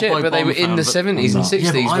I'm they were not a shit. Boy But they were Bond in fan, the but 70s and I'm not. 60s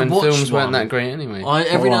Yeah, but I when watched films weren't one. that great anyway.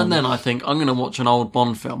 Every now and then I think I'm going to watch an old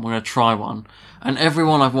Bond film. I'm going to try one, and every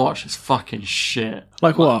one I've watched is fucking shit.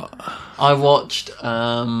 Like what? I watched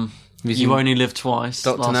you You seen Only Live Twice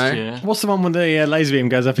Dr. last No? year. What's the one when the laser beam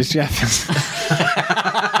goes up his chest?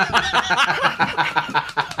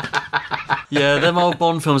 Yeah, them old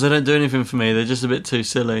Bond films, they don't do anything for me. They're just a bit too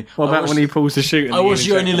silly. What about when he pulls the chute? I watched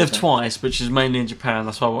You Only Live Twice, which is mainly in Japan.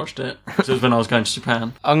 That's why I watched it. Because it was when I was going to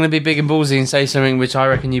Japan. I'm going to be big and ballsy and say something which I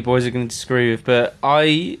reckon you boys are going to disagree with, but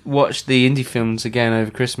I watched the indie films again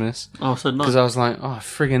over Christmas Oh, so nice. because I was like, oh, I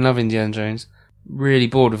friggin' love Indiana Jones. Really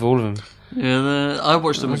bored with all of them. Yeah, I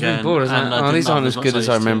watched them I was again. really bored. I was like, and I oh, didn't these love aren't them as much good as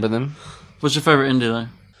I used to. remember them. What's your favourite indie, though?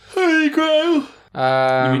 Holy Grail. You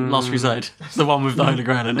mean Last Crusade? The one with the Holy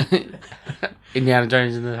Grail in it. Indiana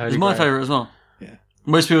Jones and the Holy It's my Grail. favourite as well. Yeah.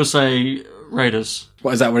 Most people say Raiders.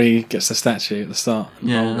 What is that where he gets the statue at the start?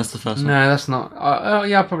 Yeah, that's the first one. No, that's not.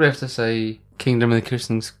 Yeah, I'll probably have to say Kingdom of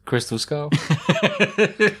the Crystal Skull.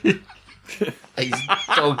 He's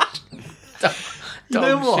dog. You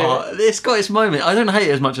know what? It's got its moment. I don't hate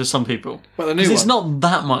it as much as some people. Well, the new 'Cause it's one. not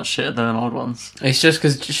that much shit than the old ones. It's just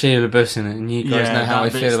because Sheila LaBeouf's in it, and you guys Yeah, know how that I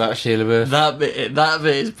bit's- feel about Sheila LaBeouf. That bit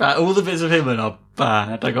is bad. All the bits of him are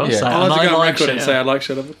bad, I gotta Yeah. say. I And like to go on record Shia. and say I like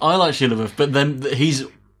Sheila. I like Sheila LaBeouf, but then he's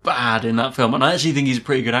bad in that film, and I actually think he's a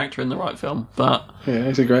pretty good actor in the right film. But Yeah,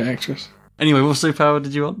 she's a great actress. anyway, what superpower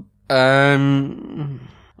did you want?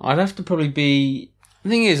 I'd have to probably be. The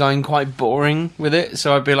thing is, I'm quite boring with it,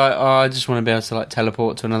 so I'd be like, I just want to be able to like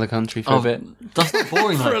teleport to another country for a bit. That's not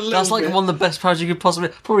boring, For a though. little That's like bit. one of the best powers you could possibly.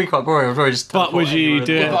 Probably quite boring. I'd probably just. But would teleport you anywhere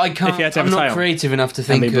do in the it? world. But I If you can't. had to have I'm a not tail. creative enough to And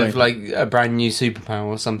think be of brave. like a brand new superpower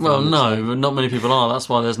or something. Well, that's no, but not many people are. That's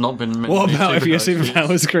why there's not been. Many What new about if your superheroes. superpower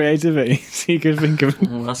was creativity? So you could think of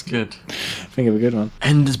Oh, that's good. a good one.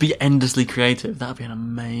 And just be endlessly creative. That'd be an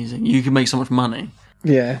amazing. You could make so much money.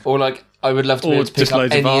 Yeah. Or like, I would love to be Or able to pick just up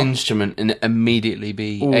loads of any art. instrument and immediately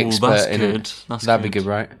be Ooh, expert that's in good. it. That's That'd be good. good,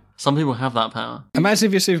 right? Some people have that power.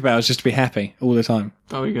 Imagine if your superpower was just to be happy all the time.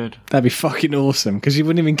 That'd be good. That'd be fucking awesome because you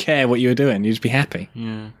wouldn't even care what you were doing. You'd just be happy.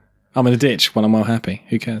 Yeah. I'm in a ditch when I'm well happy.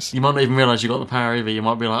 Who cares? You might not even realise you got the power either. You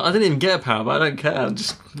might be like, I didn't even get a power, but I don't care. I'm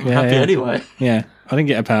just happy yeah. anyway. Yeah. I didn't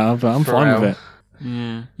get a power, but I'm fine with it.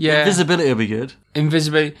 Yeah. Yeah. Invisibility would be good.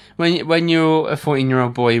 Invisibility. When you're a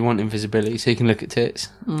 14-year-old boy, you want invisibility so you can look at tits.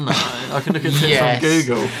 No, I can look at tips Yes. on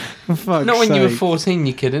Google. For fuck's Not when you were sake. 14,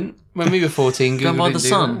 you couldn't. When we were 14, Go Google by didn't the do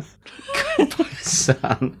sun. that.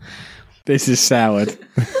 Sun. This is soured.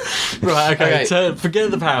 Right, okay. Okay.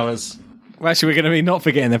 Forget the powers. Well, actually, we're going to be not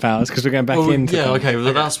forgetting the powers because we're going back into yeah, them. okay.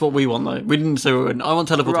 Well, that's what we want, though. We didn't say we were. I want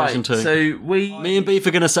teleportation Right, too. so we... Me and Beef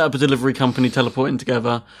are going to set up a delivery company, teleporting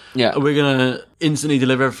together. Yeah. We're going to instantly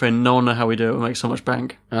deliver everything. No one know how we do it. We make so much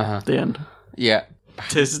bank. Uh-huh. At the end. Yeah.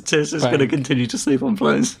 Tis is going to continue to sleep on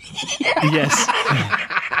planes. Yes.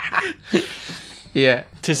 Yeah.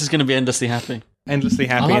 Tis is going to be endlessly happy. Endlessly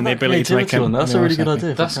happy and the ability to make creativity one. That's a everyone really good else happy.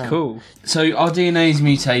 idea. That's cool. So our DNA's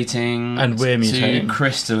mutating. And we're to mutating.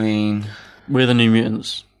 crystalline. We're the new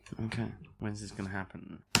mutants. Okay. When's this going to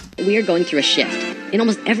happen? We are going through a shift. In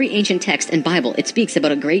almost every ancient text and Bible, it speaks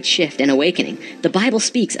about a great shift and awakening. The Bible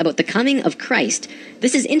speaks about the coming of Christ.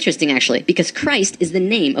 This is interesting, actually, because Christ is the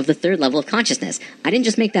name of the third level of consciousness. I didn't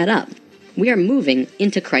just make that up. We are moving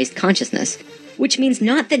into Christ consciousness, which means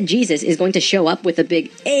not that Jesus is going to show up with a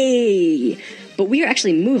big "Hey!" but we are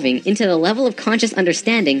actually moving into the level of conscious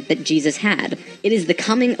understanding that Jesus had. It is the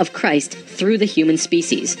coming of Christ through the human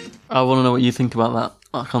species. I want to know what you think about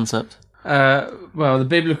that concept. Well, the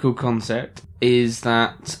biblical concept is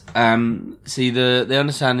that, see, the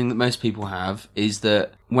understanding that most people have is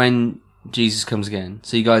that when Jesus comes again,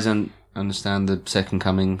 so you guys understand the second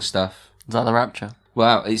coming stuff. Is that the rapture?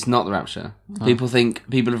 Well, it's not the rapture. People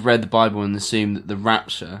have read the Bible and assume that the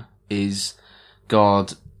rapture is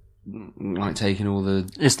God, like, taking all the...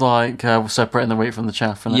 It's like separating the wheat from the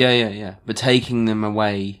chaff, isn't it? Yeah. But taking them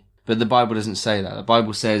away. But the Bible doesn't say that. The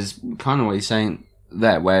Bible says kind of what he's saying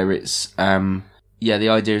there, where it's, the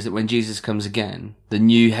idea is that when Jesus comes again, the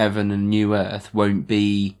new heaven and new earth won't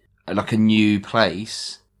be like a new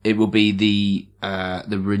place. It will be the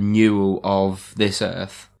renewal of this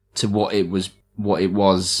earth to what it was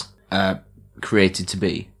created to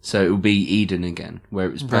be. So it will be Eden again, where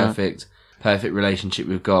it was perfect relationship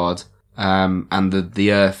with God, and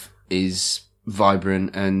the earth is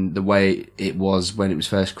vibrant and the way it was when it was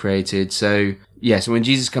first created. So when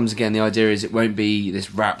Jesus comes again, the idea is it won't be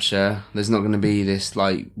this rapture. There's not going to be this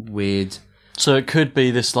like weird. So it could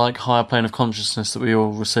be this like higher plane of consciousness that we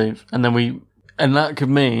all receive, and that could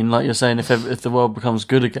mean, like you're saying, if the world becomes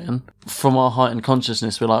good again, from our heightened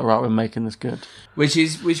consciousness, we're like, right, we're making this good. Which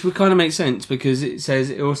would kind of make sense because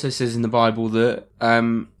it also says in the Bible that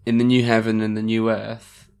in the new heaven and the new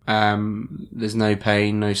earth, there's no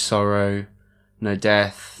pain, no sorrow, no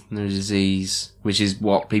death, no disease, which is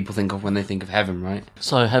what people think of when they think of heaven, right?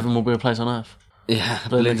 So heaven will be a place on earth. Yeah,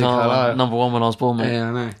 Linda Carlisle, number one when I was born, mate. Yeah,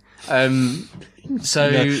 I know. So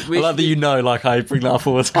I like that you know, like I bring that up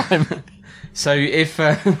all the time. So if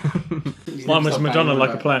Mine was Madonna like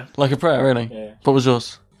a player. Like a prayer, really. Yeah. What was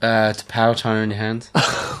yours? to power tiner in your hand.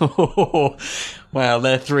 Well,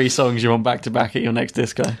 there are 3 songs you want back to back at your next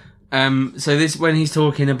disco. So this, when he's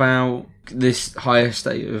talking about this higher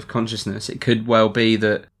state of consciousness, it could well be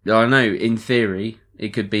that, I don't know, in theory, it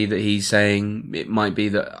could be that he's saying it might be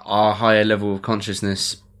that our higher level of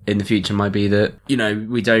consciousness in the future might be that, you know,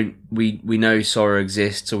 we know sorrow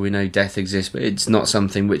exists or we know death exists, but it's not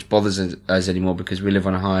something which bothers us anymore because we live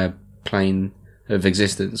on a higher plane of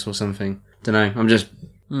existence or something. Don't know. I'm just...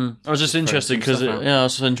 I was just interested because, I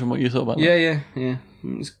was just interested in what you thought about that. Yeah.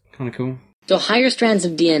 It's kind of cool. So higher strands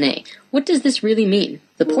of DNA. What does this really mean?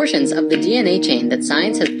 The portions of the DNA chain that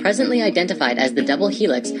science has presently identified as the double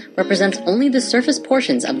helix represents only the surface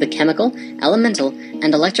portions of the chemical, elemental,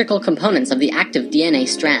 and electrical components of the active DNA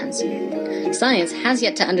strands. Science has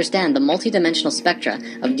yet to understand the multidimensional spectra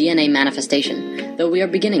of DNA manifestation, though we are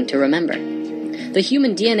beginning to remember. The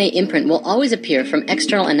human DNA imprint will always appear from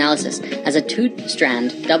external analysis as a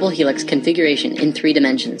two-strand double helix configuration in 3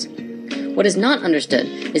 dimensions. What is not understood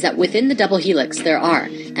is that within the double helix there are,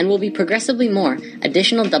 and will be progressively more,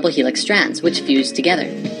 additional double helix strands which fuse together.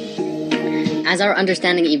 As our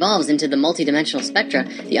understanding evolves into the multidimensional spectra,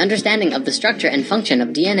 the understanding of the structure and function of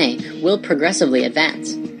DNA will progressively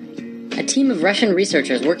advance. A team of Russian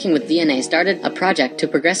researchers working with DNA started a project to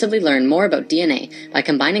progressively learn more about DNA by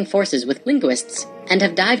combining forces with linguists, and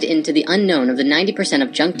have dived into the unknown of the 90%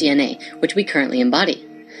 of junk DNA which we currently embody.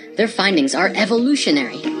 Their findings are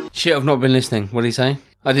evolutionary. Shit, I've not been listening. What did he say?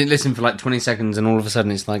 I didn't listen for like 20 seconds and all of a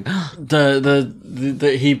sudden it's like...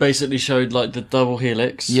 He basically showed like the double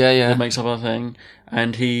helix. Yeah. That makes up our thing.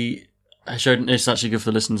 And he showed, it's actually good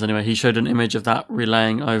for the listeners anyway, he showed an image of that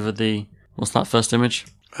relaying over the, what's that first image?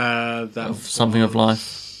 Something of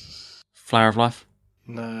life. Flower of life?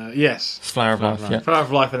 Yes. Flower of life, yeah. Flower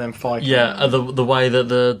of life and then 5. Yeah, the way that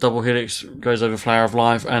the double helix goes over flower of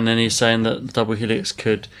life, and then he's saying that the double helix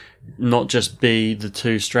could not just be the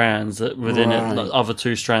 2 strands, that within it, the other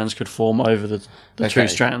 2 strands could form over the 2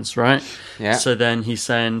 strands, right? Yeah. So then he's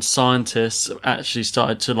saying scientists actually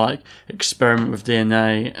started to like experiment with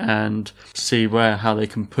DNA and see how they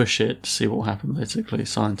can push it to see what will happen. Basically,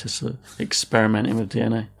 scientists are experimenting with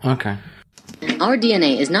DNA. Okay. Our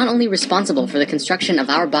DNA is not only responsible for the construction of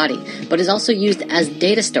our body, but is also used as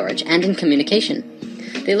data storage and in communication.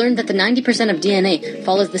 They learned that the 90% of DNA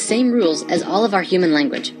follows the same rules as all of our human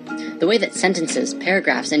language. The way that sentences,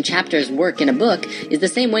 paragraphs, and chapters work in a book is the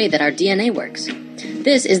same way that our DNA works.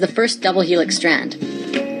 This is the first double helix strand,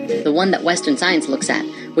 the one that Western science looks at,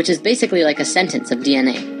 which is basically like a sentence of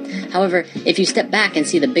DNA. However, if you step back and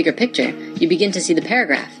see the bigger picture, you begin to see the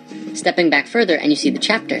paragraph. Stepping back further and you see the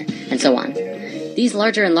chapter, and so on. These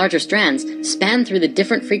larger and larger strands span through the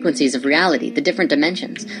different frequencies of reality, the different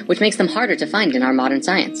dimensions, which makes them harder to find in our modern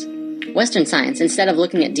science. Western science, instead of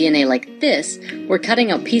looking at DNA like this, we're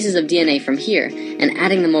cutting out pieces of DNA from here and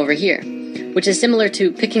adding them over here, which is similar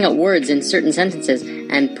to picking out words in certain sentences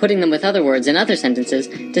and putting them with other words in other sentences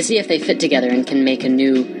to see if they fit together and can make a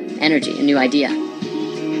new energy, a new idea.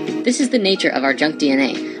 This is the nature of our junk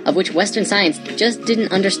DNA, of which Western science just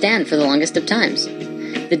didn't understand for the longest of times.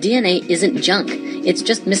 The DNA isn't junk, it's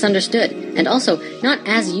just misunderstood, and also not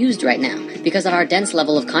as used right now because of our dense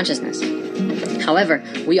level of consciousness. However,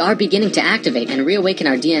 we are beginning to activate and reawaken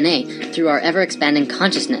our DNA through our ever-expanding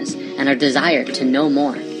consciousness and our desire to know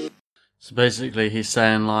more. So basically he's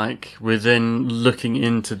saying like, within looking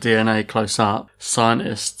into DNA close up,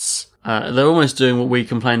 scientists, they're almost doing what we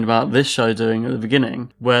complained about this show doing at the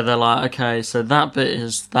beginning, where they're like, okay, so that bit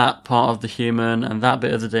is that part of the human, and that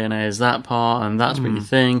bit of the DNA is that part, and that's what you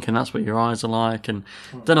think, and that's what your eyes are like, and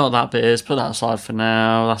don't know what that bit is, put that aside for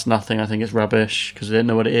now, that's nothing, I think it's rubbish, because they didn't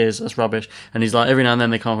know what it is, that's rubbish. And he's like, every now and then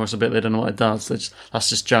they come across a bit they don't know what it does, that's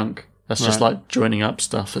just junk. That's just like joining up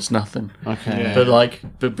stuff. It's nothing. Okay. Yeah.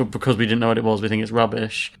 But because we didn't know what it was, we think it's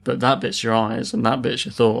rubbish. But that bit's your eyes, and that bit's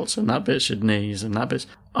your thoughts, and that bit's your knees, and that bit's,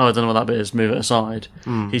 oh, I don't know what that bit is, move it aside.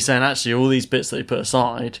 He's saying actually all these bits that you put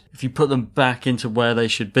aside, if you put them back into where they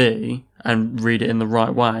should be and read it in the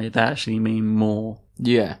right way, they actually mean more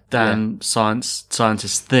than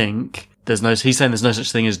scientists think. He's saying there's no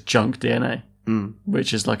such thing as junk DNA,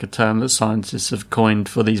 which is like a term that scientists have coined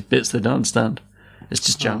for these bits they don't understand. It's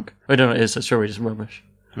just junk. I don't know what it is. It's really just rubbish.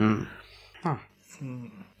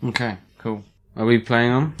 Okay, cool. Are we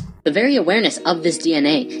playing on? The very awareness of this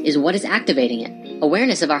DNA is what is activating it.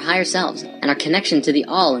 Awareness of our higher selves and our connection to the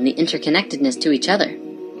all and the interconnectedness to each other.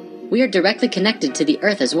 We are directly connected to the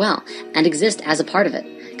earth as well and exist as a part of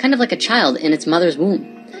it, kind of like a child in its mother's womb.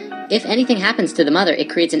 If anything happens to the mother, it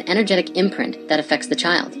creates an energetic imprint that affects the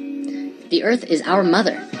child. The earth is our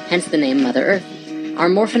mother, hence the name Mother Earth. Our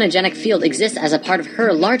morphogenetic field exists as a part of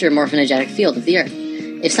her larger morphogenetic field of the Earth.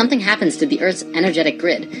 If something happens to the Earth's energetic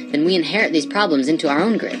grid, then we inherit these problems into our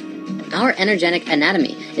own grid. Our energetic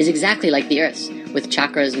anatomy is exactly like the Earth's, with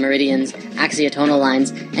chakras, meridians, axiotonal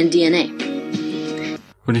lines, and DNA.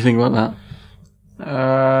 What do you think about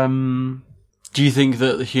that? Do you think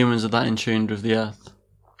that the humans are that in tune with the Earth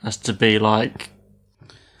as to be like,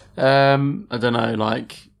 I don't know,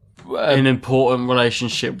 like an important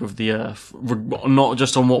relationship with the Earth, not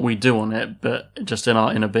just on what we do on it, but just in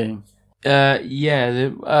our inner being?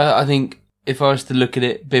 I think if I was to look at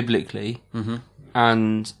it biblically,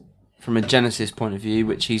 and from a Genesis point of view,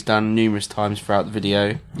 which he's done numerous times throughout the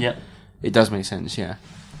video, Yeah. it does make sense, yeah.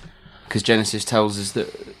 Because Genesis tells us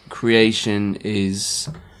that creation is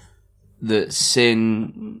that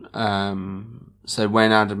sin. So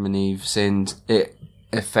when Adam and Eve sinned, it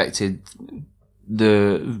affected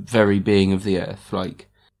the very being of the earth. Like,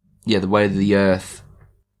 yeah, the way the earth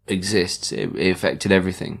exists, it affected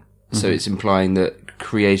everything. Mm-hmm. So it's implying that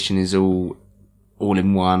creation is all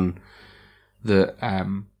in one. That,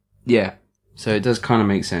 yeah. So it does kind of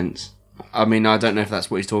make sense. I mean, I don't know if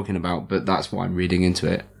that's what he's talking about, but that's what I'm reading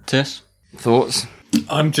into it. Tiss? Thoughts?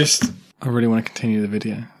 I really want to continue the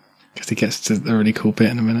video because he gets to the really cool bit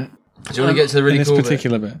in a minute. Do you want to get to the really in this cool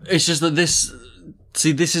particular bit? It's just that this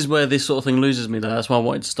is where this sort of thing loses me, though. That's why I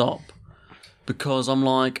wanted to stop. Because I'm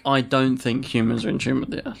like, I don't think humans are in tune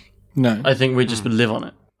with the Earth. No. I think we just live on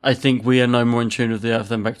it. I think we are no more in tune with the Earth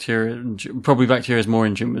than bacteria. Probably bacteria is more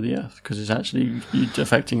in tune with the Earth because it's actually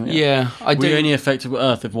affecting the Earth. Yeah, we only affect the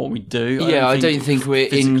Earth with what we do. I don't think we're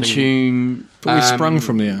in tune. But we sprung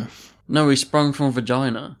from the Earth. No, we sprung from a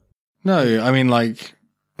vagina. No, I mean, like,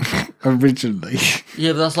 originally.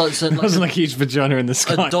 Yeah, but that's like... So, it wasn't like a huge vagina in the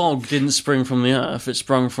sky. A dog didn't spring from the Earth. It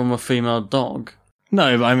sprung from a female dog.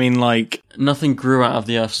 No, but I mean, like... Nothing grew out of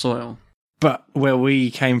the Earth's soil. But where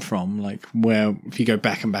we came from, like, where if you go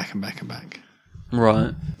back and back and back and back.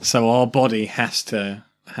 Right. So our body has to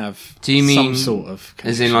have some sort of...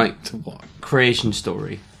 As in, like, to what? Creation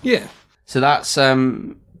story? Yeah. So that's...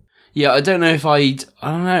 yeah, I don't know if I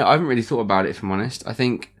don't know. I haven't really thought about it, if I'm honest. I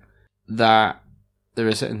think that there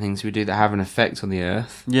are certain things we do that have an effect on the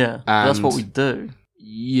Earth. Yeah, that's what we do.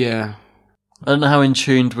 Yeah. I don't know how in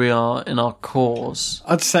tuned we are in our cores.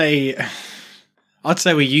 I'd say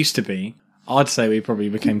we used to be. I'd say we probably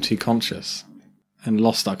became too conscious and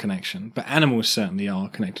lost our connection. But animals certainly are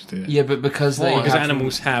connected to it. Yeah, but because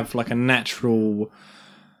animals have like a natural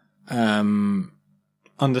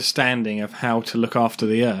understanding of how to look after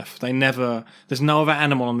the Earth. There's no other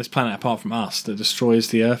animal on this planet apart from us that destroys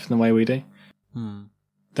the Earth in the way we do.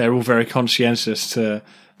 They're all very conscientious to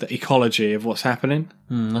the ecology of what's happening.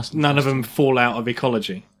 None of them fall out of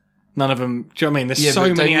ecology. None of them... Do you know what I mean? There's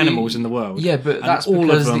so many animals in the world. Yeah, but that's all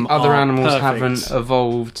because the other animals haven't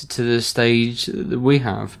evolved to the stage that we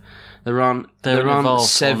have. There aren't 7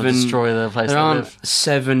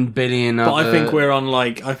 billion But I think we're on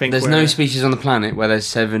like... There's no species on the planet where there's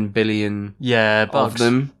 7 billion bugs. of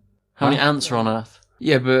them. How many ants are on Earth?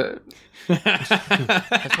 Yeah, but... There's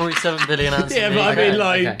probably 7 billion ants. Yeah, but I mean,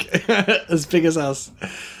 like, as big as us.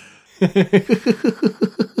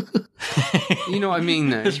 You know what I mean,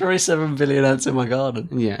 though? There's probably 7 billion ants in my garden.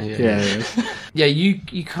 Yeah. Yeah,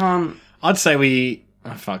 you can't... I'd say we...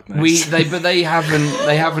 Oh, fuck no. But they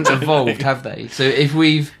haven't evolved, have they? So if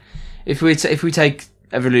we take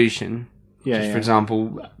evolution, for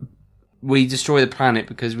example, we destroy the planet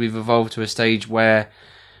because we've evolved to a stage where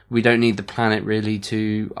we don't need the planet really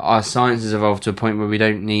to... Our science has evolved to a point where we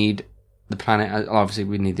don't need the planet. Obviously,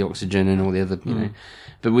 we need the oxygen and all the other, you know.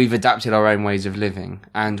 But we've adapted our own ways of living,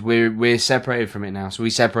 and we're separated from it now. So we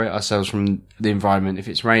separate ourselves from the environment. If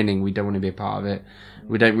it's raining, we don't want to be a part of it.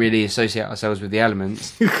 We don't really associate ourselves with the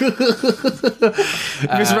elements. If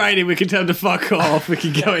it's raining, we can tell them to fuck off. We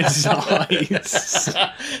can go inside.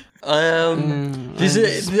 I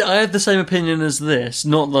have the same opinion as this.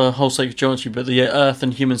 Not the whole sacred geometry, but the Earth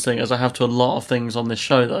and humans thing, as I have to a lot of things on this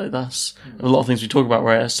show, though. That's a lot of things we talk about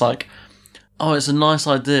where it's like, oh, it's a nice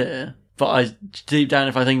idea, but deep down,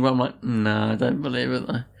 if I think about it, I'm like, no, I don't believe it,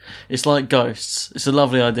 though. It's like ghosts. It's a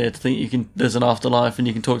lovely idea to think there's an afterlife and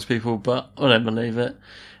you can talk to people, but I don't believe it.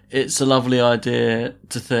 It's a lovely idea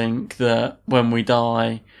to think that when we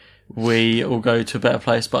die, we all go to a better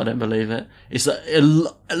place, but I don't believe it. It's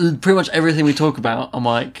pretty much everything we talk about, I'm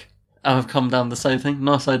like, I've come down the same thing.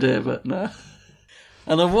 Nice idea, but no.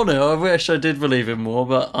 And I wish I did believe it more,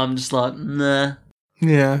 but I'm just like, nah.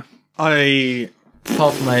 Yeah.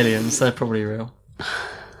 Apart from aliens, they're probably real.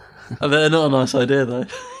 They're not a nice idea, though.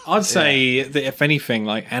 I'd say that if anything,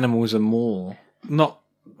 like, animals are more...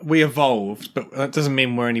 We evolved, but that doesn't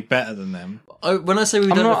mean we're any better than them. When I say we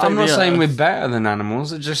don't affect I'm not the saying Earth, we're better than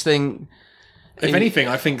animals. I just think... If anything,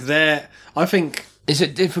 I think it's a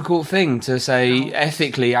difficult thing to say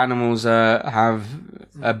ethically animals have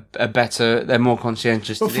a better... They're more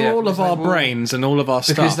conscientious to But the for earth. all of our brains and all of our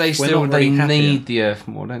because stuff, they need the earth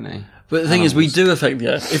more, don't they? But the thing is, we do affect the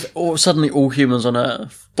Earth. If suddenly all humans on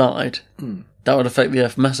Earth died, that would affect the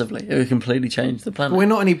Earth massively. It would completely change the planet. We're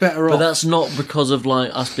not any better off. But that's not because of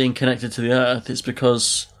like us being connected to the Earth. It's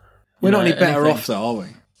because we're not any better off, though, are we?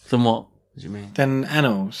 Than what? What do you mean? Than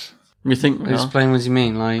animals. We think we are. Explain what you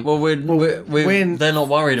mean. Like, well, they're not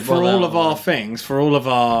worried about for all that, of our things, for all of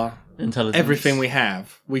our intelligence. everything we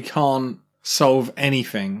have, we can't solve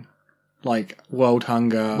anything like world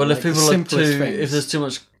hunger. Well, if like the people are simplest too, things. if there's too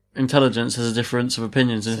much intelligence, there's a difference of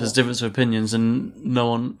opinions, and if there's difference of opinions, and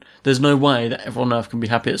there's no way that everyone on Earth can be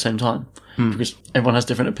happy at the same time because everyone has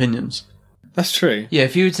different opinions. That's true. Yeah,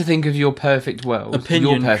 if you were to think of your perfect world,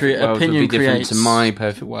 Opinion your perfect world would opinion be different creates- to my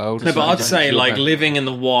perfect world. No, but I'd Your say like perfect- living in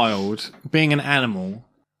the wild, being an animal,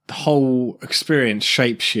 the whole experience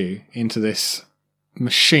shapes you into this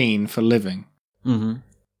machine for living. Mm-hmm.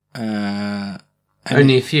 And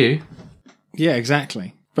Only a few. yeah,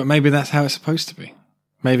 exactly. But maybe that's how it's supposed to be.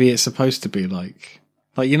 Maybe it's supposed to be like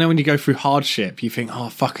you know when you go through hardship, you think, oh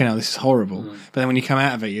fucking hell, this is horrible. But then when you come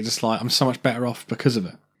out of it, you're just like, I'm so much better off because of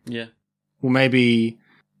it. Yeah. Well, maybe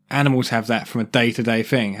animals have that from a day-to-day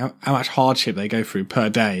thing. How much hardship they go through per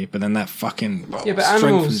day, but then that fucking Yeah, but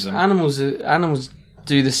strengthens animals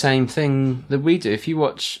do the same thing that we do. If you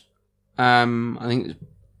watch, I don't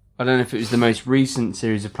know if it was the most recent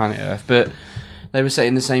series of Planet Earth, but they were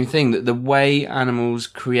saying the same thing, that the way animals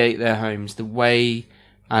create their homes, the way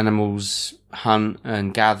animals hunt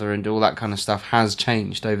and gather and all that kind of stuff has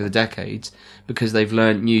changed over the decades because they've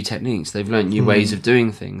learned new techniques, they've learned new ways of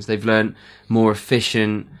doing things, they've learned more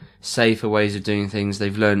efficient, safer ways of doing things,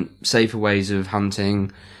 they've learned safer ways of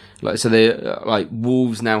hunting. Like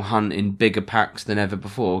wolves now hunt in bigger packs than ever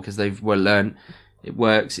before because they've learned it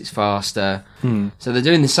works, it's faster. So they're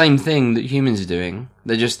doing the same thing that humans are doing.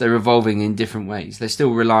 They're evolving in different ways. They're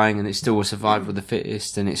still relying, and it's still a survival of the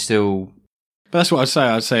fittest, and it's still. But that's what I'd say.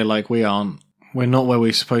 I'd say like we're not where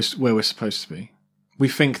we're supposed to be. We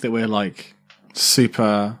think that we're like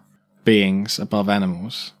super beings above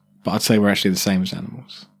animals, but I'd say we're actually the same as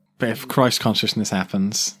animals. But if Christ consciousness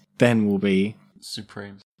happens, then we'll be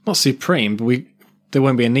Supreme. not supreme, but there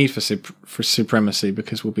won't be a need for supremacy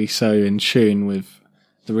because we'll be so in tune with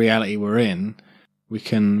the reality we're in. We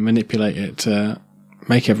can manipulate it to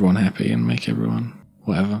make everyone happy and make everyone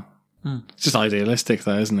whatever. It's just idealistic,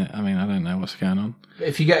 though, isn't it? I mean, I don't know what's going on.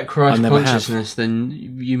 If you get Christ I never consciousness, then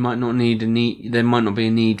you might not need there might not be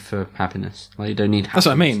a need for happiness. Like you don't need happiness. That's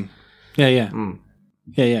what I mean. Yeah.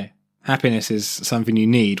 Yeah. Happiness is something you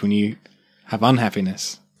need when you have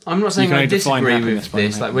unhappiness. I'm not saying You can I only define disagree happiness with by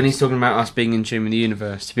this. Like when he's talking about us being in tune with the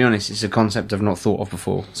universe, to be honest, it's a concept I've not thought of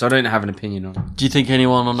before. So I don't have an opinion on it. Do you think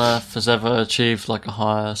anyone on Earth has ever achieved like a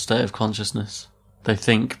higher state of consciousness? They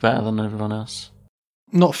think better than everyone else.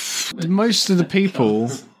 Most of the people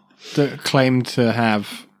that claim to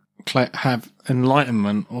have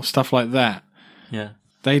enlightenment or stuff like that, Yeah.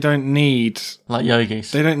 they don't need. Like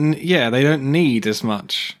yogis. They don't need as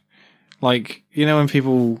much. Like, you know, when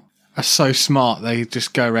people are so smart, they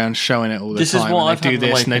just go around showing it all the This is time. what and I've they had do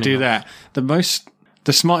an this and they do awakening that.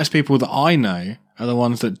 The smartest people that I know are the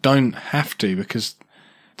ones that don't have to because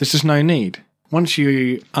there's just no need. Once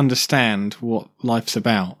you understand what life's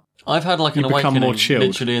about, I've had like an You become awakening more chilled.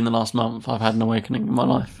 literally in the last month. I've had an awakening in my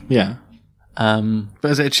life. yeah. But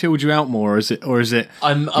has it chilled you out more, or is it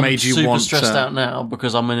I'm made you super want stressed to? out now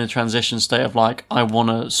because I'm in a transition state of like I want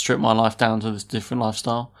to strip my life down to this different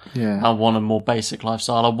lifestyle. Yeah. I want a more basic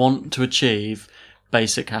lifestyle. I want to achieve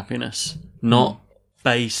basic happiness, not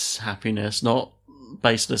base happiness, not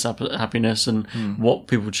baseless happiness and what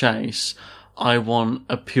people chase. I want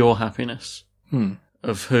a pure happiness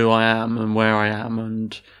of who I am and where I am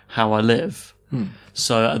and how I live.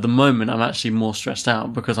 So at the moment, I'm actually more stressed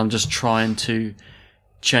out because I'm just trying to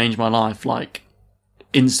change my life like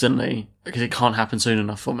instantly because it can't happen soon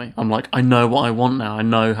enough for me. I'm like, I know what I want now. I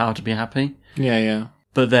know how to be happy. Yeah.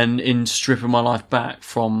 But then in stripping my life back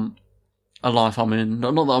from a life I'm in,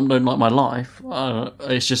 not that I don't like my life,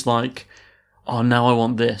 it's just like, oh, now I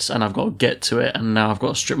want this and I've got to get to it and now I've got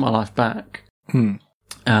to strip my life back.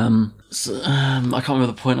 I can't remember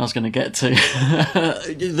the point I was going to get to.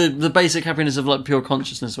 the basic happiness of like pure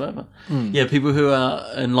consciousness, whatever. Yeah, people who are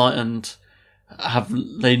enlightened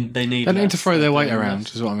they need. They don't need to throw their weight around,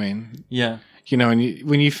 is what I mean. Yeah. You know,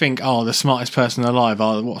 when you think, oh, the smartest person alive,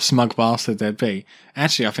 oh, what a smug bastard they'd be.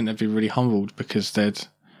 Actually, I think they'd be really humbled because they'd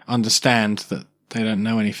understand that they don't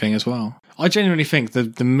know anything as well. I genuinely think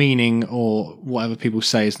that the meaning or whatever people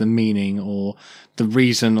say is the meaning or the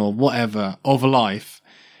reason or whatever of life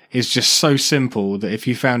is just so simple that if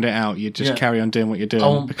you found it out, you'd just carry on doing what you're doing. I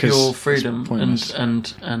want because pure it's freedom pointless.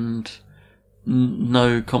 and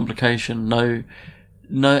no complication, no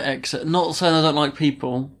not saying I don't like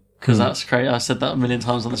people because that's crazy. I said that a million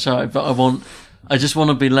times on the show, but I just want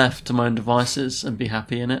to be left to my own devices and be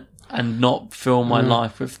happy in it and not fill my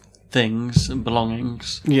life with things and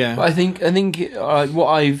belongings. Yeah. But I think what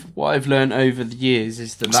I've learned over the years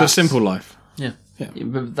is that It's a simple life. Yeah.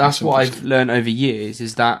 But that's what I've learned over years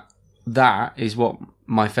is that is what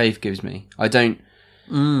my faith gives me. I don't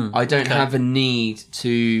have a need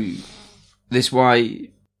to. This is why,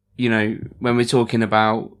 when we're talking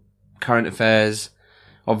about current affairs,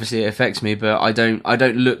 obviously it affects me, but I don't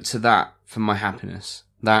look to that for my happiness.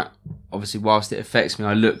 That obviously, whilst it affects me,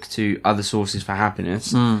 I look to other sources for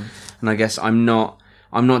happiness. And I guess I'm not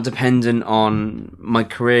dependent on my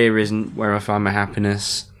career. Isn't where I find my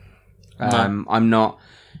happiness. I'm not.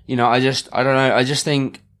 I don't know. I just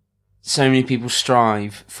think so many people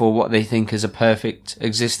strive for what they think is a perfect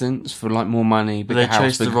existence, for like more money, bigger house,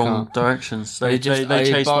 chase the bigger wrong car. directions. They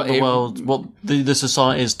chase what the world, what the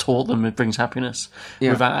society has taught them it brings happiness,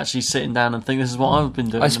 without actually sitting down and think, this is what I've been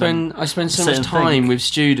doing. I spend so much time with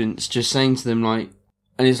students just saying to them, like,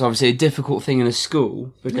 and it's obviously a difficult thing in a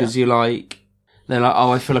school because they're like,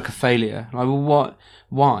 oh, I feel like a failure. Like, well, what?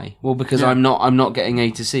 Why? Well, because I'm not getting A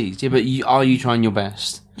to C's. Yeah, but are you trying your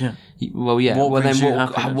best? Yeah. Well, yeah. What well, then brings you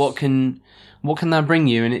what happiness? what can that bring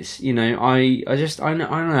you? And it's, I don't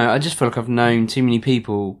know. I just feel like I've known too many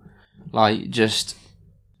people, like, just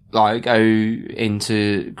like go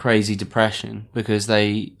into crazy depression because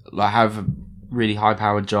they like have a really high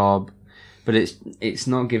powered job, but it's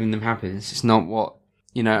not giving them happiness. It's not what.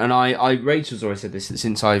 And Rachel's always said this, that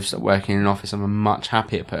since I've started working in an office, I'm a much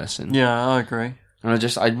happier person. Yeah, I agree. And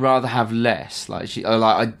I'd rather have less.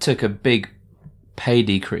 I took a big pay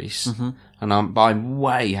decrease, and I'm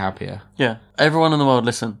way happier. Yeah. Everyone in the world,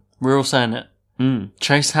 listen, we're all saying it.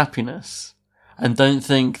 Chase happiness, and don't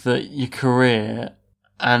think that your career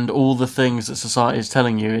and all the things that society is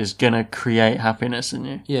telling you is going to create happiness in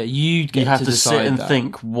you. Yeah, you have to sit and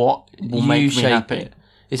think what will make me happy.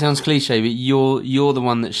 It sounds cliche, but you're the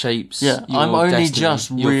one that shapes. Yeah, your I'm only destiny,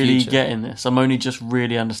 just your really future. getting this. I'm only just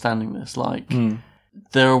really understanding this. Like,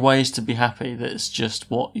 there are ways to be happy that it's just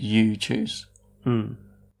what you choose. And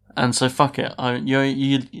so fuck it. We're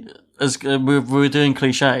doing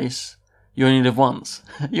cliches. You only live once.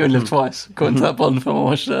 You only live twice, according to that Bond film I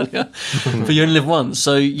watched earlier. But you only live once.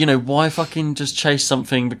 So, why fucking just chase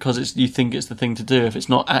something because you think it's the thing to do if it's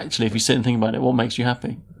not actually, if you sit and think about it, what makes you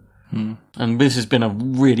happy? And this has been a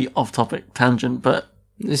really off-topic tangent, but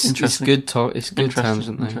It's interesting. good talk. It's good Interesting.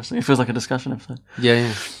 tangent, though. Interesting. It feels like a discussion episode.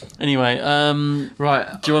 Yeah. Anyway,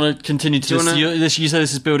 Right. do you want to continue to Do you this? You said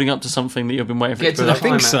this is building up to something that you've been waiting for. Get it to build the up.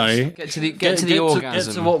 think climax. so. Get to the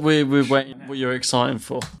orgasm. Get to what we're waiting, what you're excited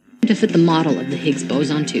for. To fit the model of the Higgs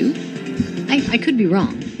boson too? I could be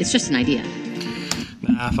wrong. It's just an idea.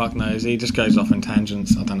 Nah, fuck knows. He just goes off in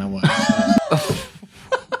tangents. I don't know what.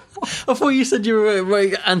 I thought you said you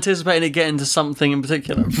were anticipating it getting to something in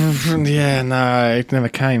particular. Yeah, no, it never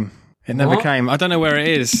came. It never came. I don't know where it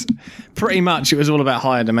is. Pretty much, it was all about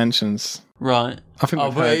higher dimensions. Right. I think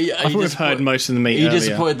we've heard most of the meat. Are you earlier.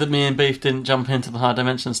 disappointed that me and Beef didn't jump into the high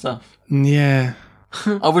dimension stuff? Yeah.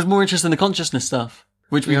 I was more interested in the consciousness stuff,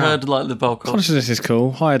 which we heard like the bulk of. Consciousness is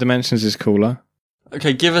cool. Higher dimensions is cooler.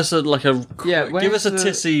 Okay, give us a where's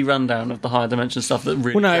tissy rundown of the higher dimension stuff that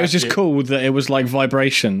really. Well, no, it was grabbed just you. cool that it was like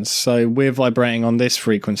vibrations. So we're vibrating on this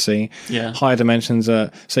frequency. Yeah. Higher dimensions are.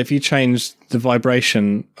 So if you change the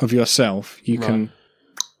vibration of yourself, you can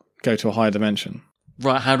go to a higher dimension.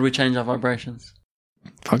 Right, how do we change our vibrations?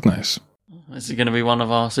 Fuck knows. Is it going to be one of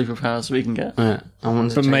our superpowers we can get? Yeah, I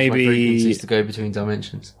want to But change maybe- my frequencies to go between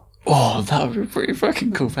dimensions. Oh, that would be a pretty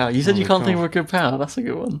fucking cool power. You said you can't think of a good power. That's a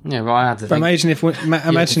good one. Yeah, but I had to But think. imagine if You have to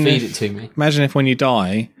imagine feed if, it to me. imagine if when you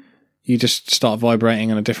die, you just start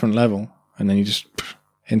vibrating on a different level, and then you just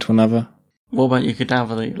into another What about you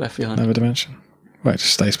cadaver that you left behind? dimension. Well, it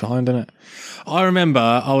just stays behind, doesn't it? I remember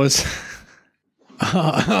I was.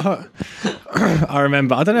 I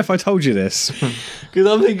remember. I don't know if I told you this. Because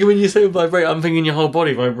I'm thinking when you say vibrate, I'm thinking your whole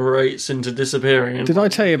body vibrates into disappearing. And Did I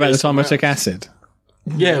tell you about the time I took acid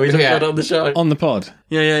Yeah, we talked Yeah. about it on the show. on the pod?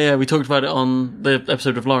 Yeah. We talked about it on the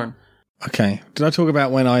episode with Lauren. Okay. Did I talk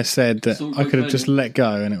about when I said that all I could have good, just let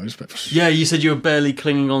go and it was? Yeah, you said you were barely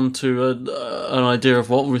clinging on to an idea of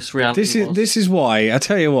what this reality was. This is why I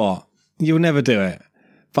tell you what, you'll never do it.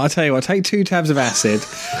 But I tell you what, take 2 tabs of acid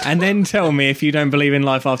and then tell me if you don't believe in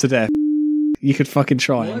life after death. You could fucking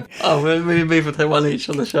try. Oh, well, me and Beef will take one each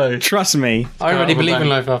on the show. Trust me. I already Go believe on, in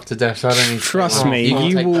life after death, so I don't need to. Trust me.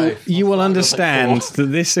 I'll take both. You will I'll understand take that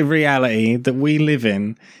this reality that we live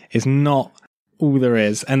in is not all there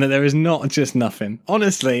is, and that there is not just nothing.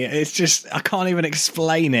 Honestly, it's just I can't even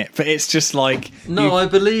explain it. But it's just like No, I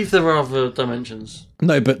believe there are other dimensions.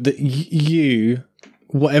 no, but that you,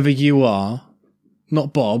 whatever you are,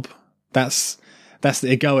 not Bob. That's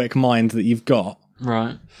the egoic mind that you've got.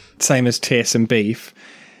 Right. Same as Tiss and Beef.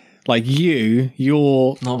 Like your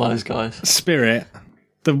Not those guys. spirit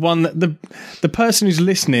The one that the person who's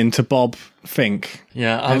listening to Bob think.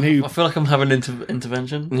 Yeah, And who- I feel like I'm having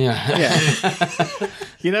intervention. Yeah. Yeah.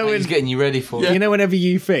 You know He's when getting you ready for it. you know whenever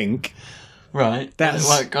you think, Right. That's-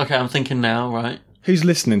 like, okay, I'm thinking now, right? who's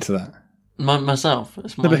listening to that? Myself.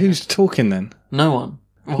 It's my No, but who's talking then? No one.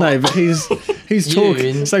 No, but who's You talking?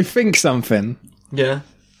 in- So think something, Yeah.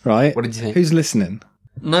 right? What did you think? Who's listening?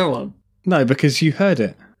 No one. No, because you heard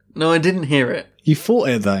it. No, I didn't hear it. You thought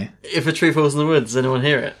it though. If a tree falls in the woods, does anyone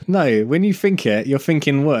hear it? No, when you think it, you're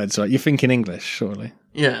thinking words, right? You're thinking English, surely.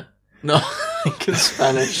 Yeah. No, I think it's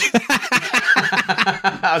Spanish.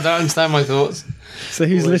 I don't understand my thoughts. So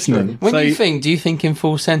who's listening? When so, you think, do you think in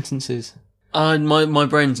full sentences? My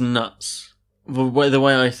brain's nuts. The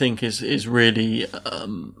way I think is really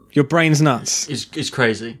your brain's nuts. is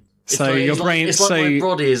crazy. It's So like- your it's brain- Like, it's like so- my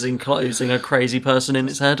body is enclosing a crazy person in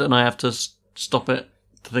its head, and I have to stop it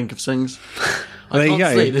to think of things. I There you can't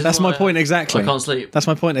go. sleep. This is That's why my point exactly. I can't sleep. That's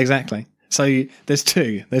my point exactly. So there's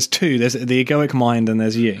two. There's the egoic mind and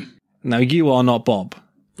there's you. Now you are not Bob.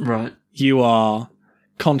 Right. You are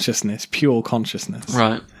consciousness, pure consciousness.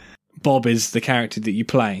 Right. Bob is the character that you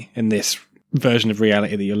play in this version of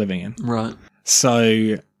reality that you're living in. Right.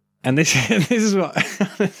 So, and this this is what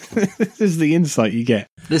this is the insight you get.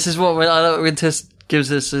 This is what Wintis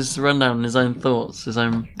gives us his rundown, his own thoughts, his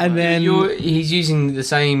own. And then He's using the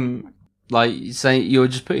same, like, say you're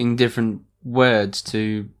just putting different words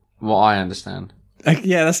to what I understand.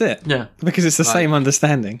 yeah, that's it. Yeah. Because it's the same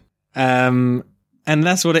understanding. And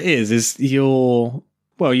that's what it is you're,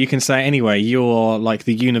 well, you can say anyway, you're like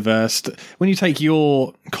the universe. When you take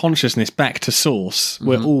your consciousness back to source,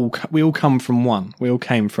 we all come from one. We all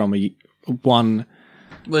came from one.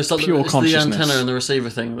 Well, it's like Pure it's the consciousness. antenna and the receiver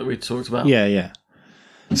thing that we talked about. Yeah, yeah.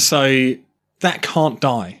 So that can't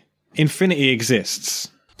die. Infinity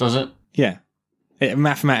exists. Does it? Yeah. It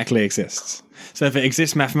mathematically exists. So if it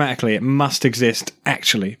exists mathematically, it must exist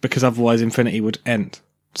actually, because otherwise infinity would end.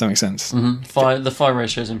 Does that make sense? Mm-hmm. The phi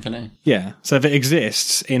ratio is infinity. Yeah. So if it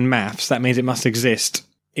exists in maths, that means it must exist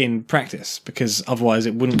in practice, because otherwise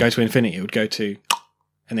it wouldn't go to infinity. It would go to,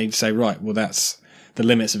 and then you'd say, right, well, that's the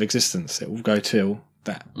limits of existence. It will go to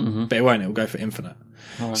that. But it won't. It will go for infinite.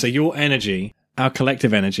 Right. So your energy, our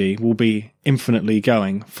collective energy, will be infinitely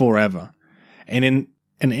going forever. And in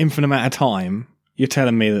an infinite amount of time, you're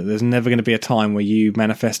telling me that there's never going to be a time where you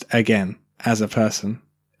manifest again as a person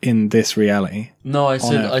in this reality. No, Earth.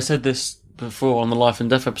 I said this before on the Life and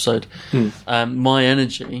Death episode. My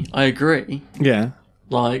energy, I agree. Yeah.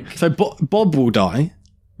 Like, So Bob will die.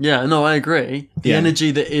 yeah, no, I agree. The Yeah.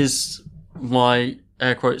 energy that is my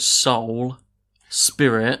air quotes soul,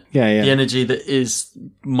 spirit, Yeah, yeah. the energy that is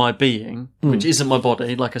my being, which isn't my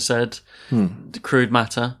body, like I said, the crude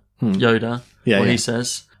matter, Yoda, Yeah, what yeah. he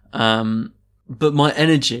says. But my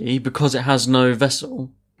energy, because it has no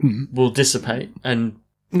vessel, will dissipate and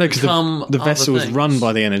No, because become the other vessel is things. run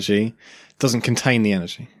by the energy, doesn't contain the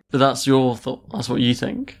energy. But that's your thought. That's what you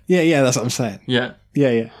think. Yeah, yeah, that's what I'm saying. Yeah. Yeah,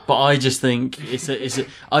 yeah. But I just think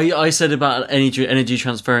I said about energy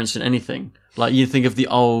transference in anything. Like, you think of the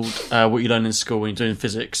old, what you learn in school when you're doing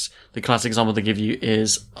physics. The classic example they give you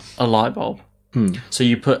is a light bulb. So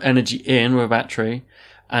you put energy in with a battery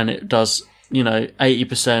and it does,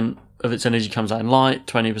 80% of its energy comes out in light,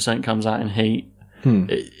 20% comes out in heat.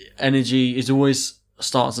 Energy is always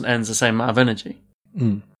starts and ends the same amount of energy.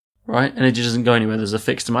 Right? Energy doesn't go anywhere. There's a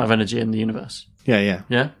fixed amount of energy in the universe. Yeah, yeah.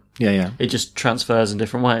 Yeah? Yeah, yeah. It just transfers in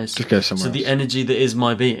different ways. Just goes somewhere So the else. energy that is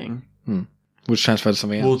my being Which transfer to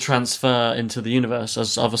something will else. transfer into the universe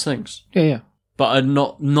as other things. Yeah, yeah. But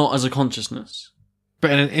not as a consciousness.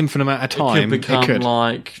 But in an infinite amount of time, it could become it could.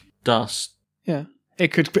 like dust. Yeah. It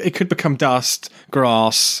could become dust,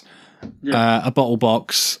 grass, a bottle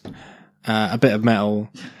box, a bit of metal,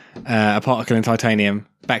 a particle in titanium,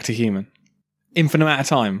 back to human. Infinite amount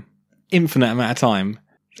of time.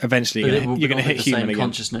 Eventually, But it will you're going to become hit the human same again.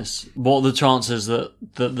 consciousness. What are the chances that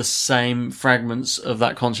the same fragments of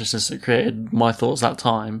that consciousness that created my thoughts that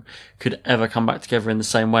time could ever come back together in the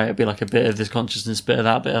same way? It'd be like a bit of this consciousness, bit of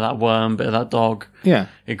that worm, bit of that dog. Yeah.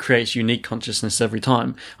 It creates unique consciousness every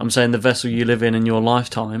time. I'm saying the vessel you live in your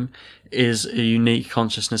lifetime is a unique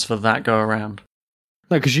consciousness for that go around.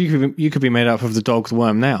 No, because you could be made up of the dog, the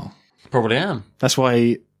worm now. Probably am. That's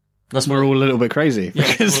why That's we're all a little bit crazy. Yeah,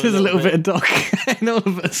 Because we're there's a a little little bit of dog in all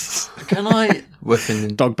of us. Can I?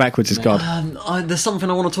 Whiffing. Dog backwards is God. There's something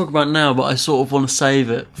I want to talk about now, but I sort of want to save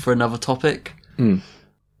it for another topic.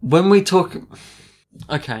 When we talk,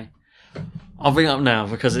 okay, I'll bring it up now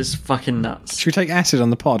because it's fucking nuts. Should we take acid on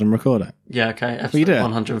the pod and record it? Yeah, okay. you Episode do it?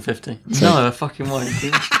 150. No, I fucking won't.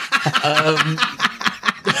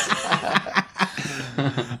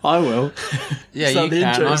 I will. Yeah, Is that you the can.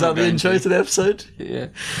 intro? I'm Is not that the going intro to the episode? Yeah.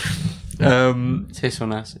 Tiss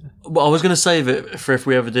on acid. Well, I was going to save it for if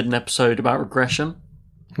we ever did an episode about regression.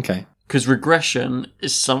 Okay. Because regression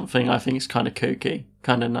is something I think is kind of kooky,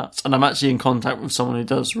 kind of nuts. And I'm actually in contact with someone who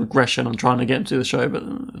does regression. I'm trying to get him to the show, but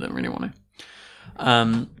they don't really want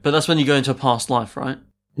to. But that's when you go into a past life, right?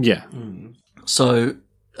 Yeah. So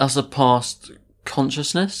that's a past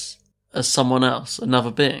consciousness as someone else,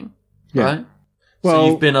 another being, Yeah. right? Well-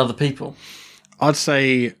 so you've been other people. I'd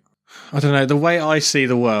say, I don't know, the way I see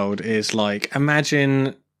the world is like,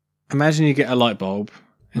 imagine you get a light bulb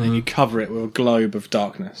and then you cover it with a globe of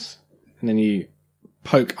darkness and then you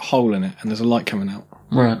poke a hole in it and there's a light coming out.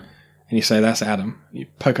 Right. And you say, that's Adam. You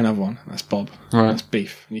poke another one, that's Bob. Right. That's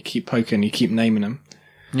Beef. And you keep poking, you keep naming them.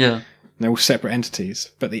 Yeah. And they're all separate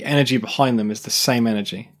entities, but the energy behind them is the same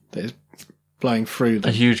energy that is blowing through A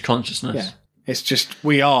them. huge consciousness. Yeah. It's just,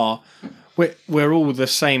 we're all the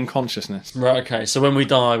same consciousness. Right, okay. So when we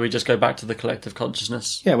die, we just go back to the collective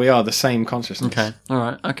consciousness. Yeah, we are the same consciousness. Okay. All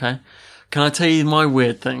right. Okay. Can I tell you my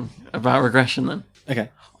weird thing about regression then? Okay.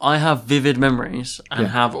 I have vivid memories and Yeah.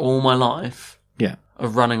 have all my life Yeah.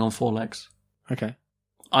 of running on 4 legs. Okay.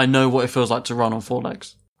 I know what it feels like to run on 4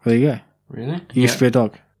 legs. There you go. Really? You used to be a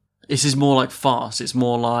dog. This is more like fast. It's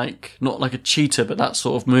more like, not like a cheetah, but that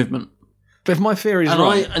sort of movement. But if my theory is And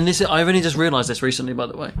right, I've only just realised this recently, by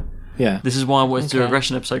the way. yeah, This is why I wanted to do a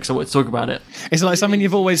regression episode, because I wanted to talk about it. it's like something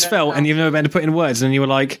you've always felt and you've never been able to put in words, and you were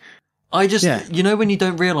like, Yeah. You know when you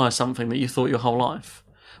don't realise something that you thought your whole life?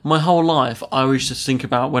 My whole life, I always just think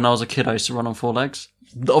about when I was a kid, I used to run on 4 legs.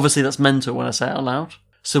 Obviously, that's mental when I say it out loud.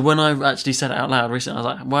 So when I actually said it out loud recently, I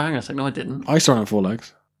was like, well, hang on a second, no, I didn't. I used to run on 4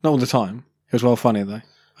 legs. Not all the time. It was well funny, though.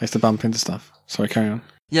 I used to bump into stuff. Sorry, carry on.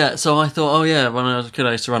 Yeah, so I thought, oh yeah, when I was a kid,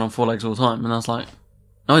 I used to run on 4 legs all the time. And I was like,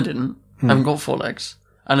 no, I didn't. I haven't got 4 legs.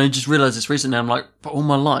 And I just realised this recently, I'm like, but all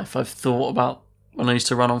my life I've thought about when I used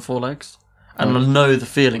to run on 4 legs. And I know the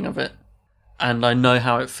feeling of it. And I know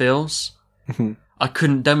how it feels. I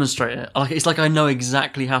couldn't demonstrate it. Like, it's like I know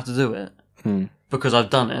exactly how to do it. Because I've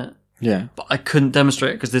done it. Yeah. But I couldn't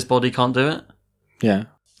demonstrate it because this body can't do it. Yeah.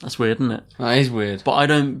 That's weird, isn't it? That is weird. But I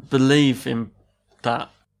don't believe in that.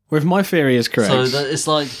 Well, if my theory is correct, So it's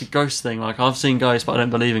like the ghost thing. Like, I've seen ghosts, but I don't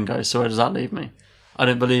believe in ghosts. So where does that leave me? I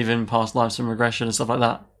don't believe in past lives and regression and stuff like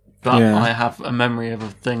that. But Yeah. I have a memory of a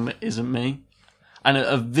thing that isn't me, and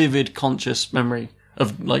a vivid, conscious memory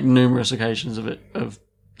of like numerous occasions of it, of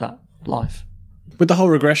that life. with the whole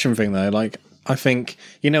regression thing, though, like, I think,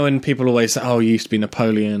 you know, when people always say, oh, you used to be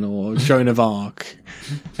Napoleon or Joan of Arc,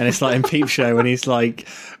 and it's like in Peep Show when he's like,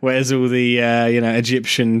 where's all the,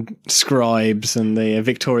 Egyptian scribes and the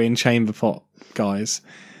Victorian chamber pot guys?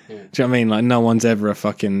 Do you know what I mean? Like, no one's ever a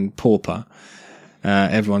fucking pauper.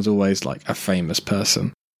 Everyone's always like a famous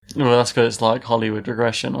person. Well, that's because it's like Hollywood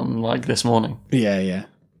regression on like This Morning. Yeah, yeah.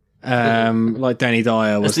 Like Danny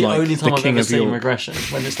Dyer was It's the like only time the I've king ever of seen York. regression,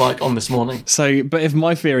 when it's like on This Morning. So, but if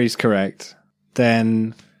my theory's correct,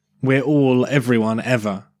 then we're all everyone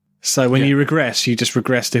ever. So when you regress, you just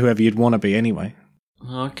regress to whoever you'd want to be anyway.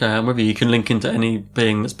 Okay, and maybe you can link into any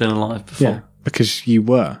being that's been alive before. Yeah, because you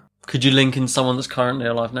were. Could you link in someone that's currently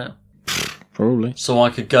alive now? Probably. So I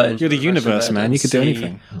could go into You're the regression universe, bed man. and You could do see-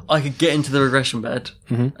 anything. I could get into the regression bed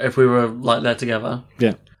if we were like there together,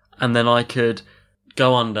 Yeah. and then I could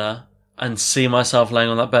go under and see myself laying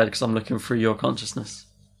on that bed because I'm looking through your consciousness.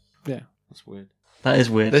 Yeah. That's weird. That is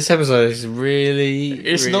weird. This episode is really...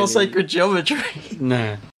 It's really... not sacred geometry.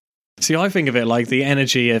 No. See, I think of it like the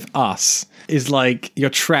energy of us is like you're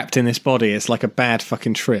trapped in this body. It's like a bad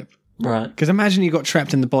fucking trip. Right. Because imagine you got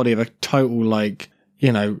trapped in the body of a total, like,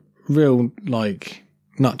 real, like,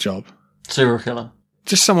 nut job. Serial killer.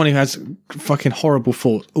 Just someone who has fucking horrible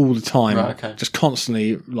thoughts all the time. Right, okay. Just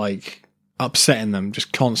constantly, like, upsetting them.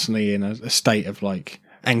 Just constantly in a state of, like,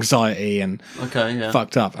 anxiety and Okay, yeah.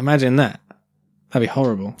 fucked up. Imagine that. That'd be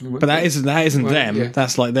horrible. But that isn't them. yeah.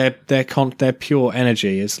 That's like their pure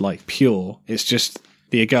energy is like pure. It's just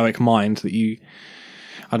the egoic mind that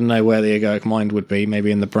I don't know where the egoic mind would be.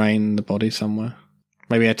 Maybe in the brain, the body somewhere.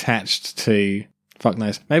 Maybe attached to, fuck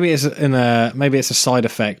knows. Maybe it's a side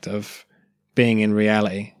effect of being in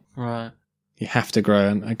reality. Right. You have to grow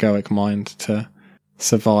an egoic mind to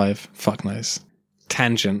survive. Fuck knows.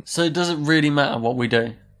 Tangent. So does it really matter what we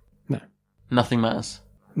do? No. Nothing matters.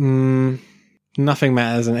 Nothing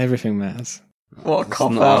matters and everything matters. What a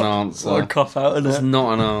cop not an answer. What a cop out, isn't It's it?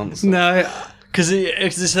 not an answer. No. Because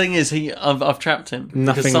this thing is, I've trapped him.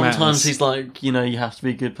 Nothing because sometimes matters. he's like, you have to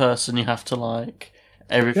be a good person. You have to like You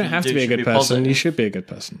everything. don't have you to do be a should good person. positive. You should be a good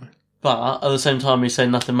person. But at the same time, he's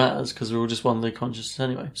saying nothing matters because we're all just one big consciousness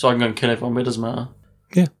anyway. So I can go and kill everyone, but it doesn't matter.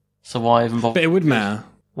 Yeah. So why even bother? But it would matter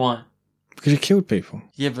Why? because you killed people.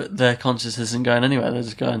 Yeah, but their consciousness isn't going anywhere. They're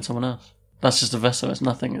just going someone else. That's just a vessel. It's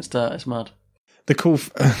nothing. It's dirt. It's mud. The cool.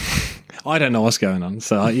 I don't know what's going on,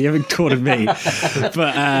 so you haven't caught me.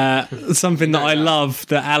 But something that I love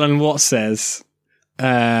that Alan Watts says,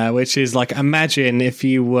 which is like, imagine if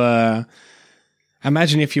you were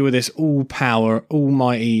this all-power,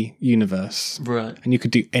 almighty universe, Right. and you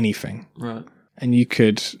could do anything, Right. and you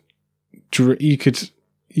could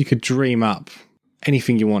dream up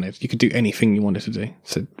anything you wanted. You could do anything you wanted to do.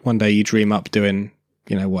 So one day you dream up doing,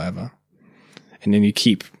 whatever, and then you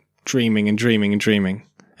keep dreaming and dreaming and dreaming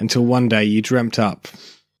until one day you dreamt up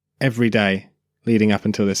every day leading up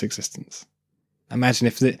until this existence. Imagine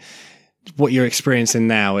if what you're experiencing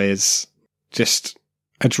now is just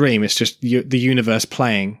a dream. It's just the universe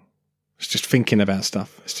playing. It's just thinking about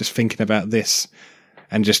stuff. It's just thinking about this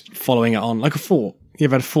and just following it on like a thought.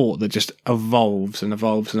 You've had a thought that just evolves and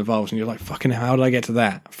evolves and evolves, and you're like, fucking hell, how did I get to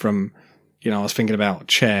that? From, I was thinking about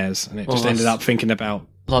chairs, and it just ended up thinking about...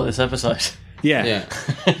 Like this episode. Yeah.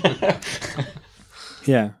 Yeah.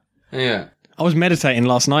 Yeah. Yeah. I was meditating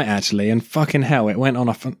last night, actually, and fucking hell, it went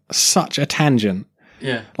on such a tangent.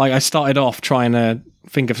 Yeah. Like, I started off trying to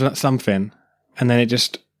think of something, and then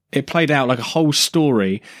it played out like a whole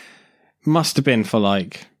story. Must have been for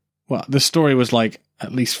the story was like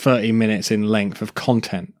at least 30 minutes in length of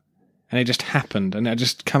content, and it just happened, and it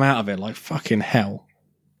just come out of it like fucking hell.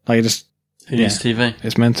 Like, it just... Who needs TV?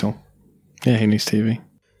 It's mental. Yeah, who needs TV?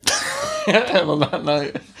 On that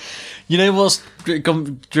note, you know what's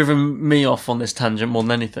driven me off on this tangent more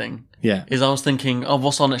than anything? Yeah. Is I was thinking,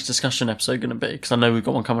 what's our next discussion episode going to be? Because I know we've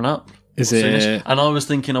got one coming up. Is it... soonish. And I was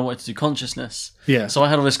thinking I wanted to do consciousness. Yeah. So I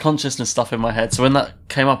had all this consciousness stuff in my head. So when that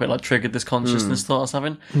came up, it triggered this consciousness thought I was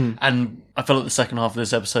having. And I feel like the second half of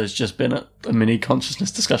this episode has just been a mini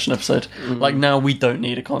consciousness discussion episode. Like, now we don't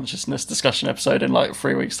need a consciousness discussion episode in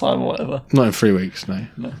 3 weeks' time or whatever. Not in 3 weeks, no.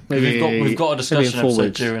 Maybe we've got a discussion maybe in 4 episode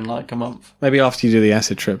weeks. due in a month. Maybe after you do the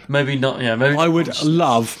acid trip. Maybe not. Yeah. Maybe I would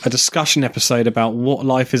love a discussion episode about what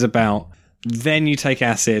life is about. Then you take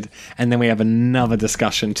acid, and then we have another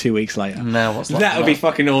discussion 2 weeks later. Now what's that would be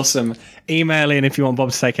fucking awesome. Email in if you want Bob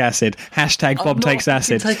to take acid. Hashtag Bob takes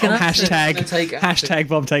acid. taking acid. Hashtag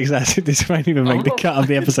Bob takes acid. This won't even make the cut of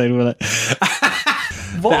the episode, will it?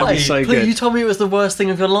 Why? That'd be so good. You told me it was the worst thing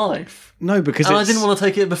of your life. No, because And I didn't want to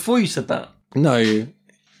take it before you said that. No,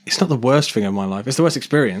 it's not the worst thing of my life. It's the worst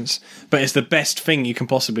experience, but it's the best thing you can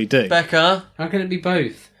possibly do. Becca. How can it be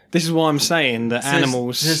both? This is why I'm saying that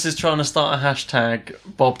animals... This is trying to start a hashtag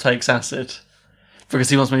Bob takes acid. Because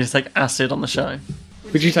he wants me to take acid on the show.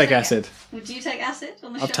 Would you take acid? Would you take acid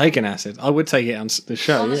on the show? I've taken acid. I would take it on the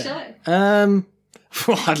show, On the yeah.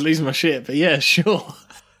 show? I'd lose my shit, but yeah, sure.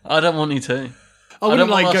 I don't want you to. I wouldn't don't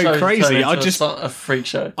want our show go to turn crazy. into I'd just a freak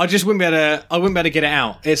show. I wouldn't be able to get it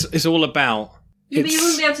out. It's all about But you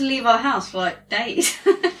wouldn't be able to leave our house for days.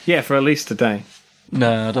 yeah, for at least a day.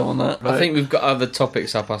 No, I don't want that. I think we've got other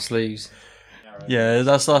topics up our sleeves. Yeah,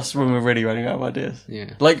 that's when we're really running out of ideas.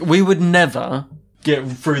 Yeah. We would never get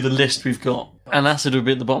through the list we've got, and acid would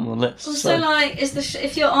be at the bottom of the list. So is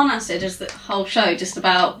if you're on acid, is the whole show just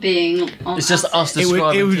about being on It's just acid? us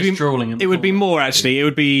describing just be drooling. it would be more actually. It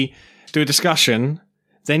would be do a discussion,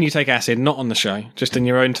 then you take acid, not on the show, just in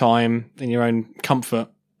your own time, in your own comfort,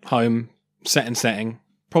 home, setting.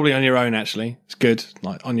 Probably on your own, actually. It's good.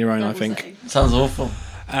 On your own, I think. Sounds awful.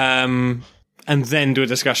 And then do a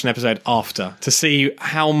discussion episode after to see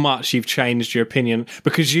how much you've changed your opinion.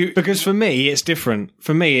 Because for me, it's different.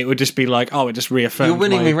 For me, it would just be it just reaffirms. You're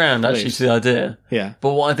winning my me round, actually, beliefs. to the idea. Yeah.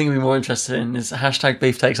 But what I think we'd be more interested in is hashtag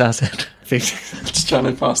beef takes acid. 50. Just trying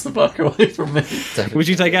to pass the buck away from me. Would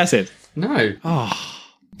you take acid? No.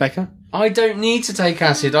 Becca? I don't need to take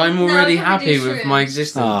acid. I'm already No, happy do with shrooms. my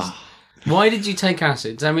existence. Ah. Why did you take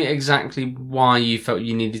acid? Tell me exactly why you felt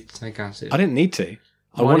you needed to take acid. I didn't need to.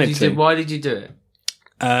 I Why wanted did you to. why did you do it?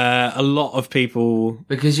 A lot of people,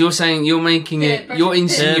 Because you're saying you're making it. Peer You're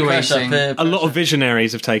pressure. insinuating. a lot of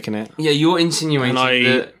visionaries have taken it. Yeah, you're insinuating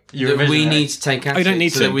that You're a we visionary. need to take acid. Oh, you don't need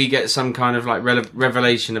so to. that we get some kind of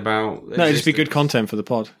revelation about. No, it'd just be good content for the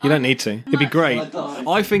pod. You don't need to. It'd be great.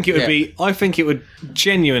 I think it would be. I think it would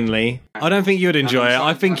genuinely. I don't think you would enjoy it.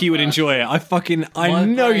 I think you would enjoy it. I My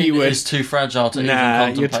know brain you would. is too fragile to even Nah,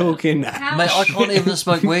 contemplate you're it. talking. Mate, I can't even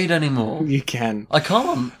smoke weed anymore. You can. I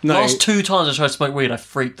can't. No. Last 2 times I tried to smoke weed, I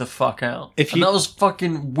freaked the fuck out. If And you- that was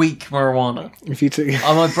fucking weak marijuana. If you took. And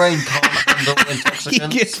my brain can't handle you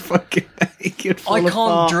intoxicants. get fucking. You could fall I can't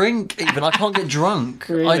apart. drink even. I can't get drunk.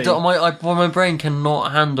 Really? I don't. My brain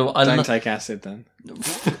cannot handle. Don't take acid then.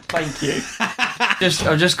 Thank you.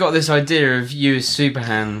 I've just got this idea of you as super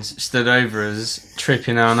hands stood over us,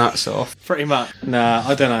 tripping our nuts off. Pretty much. Nah,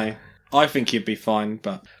 I don't know. I think you'd be fine,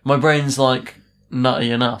 but My brain's like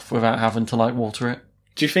nutty enough without having to like water it.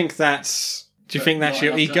 do you think that's your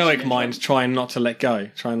egoic mind trying not to let go,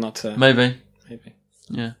 trying not to Maybe. maybe.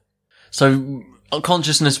 Yeah. So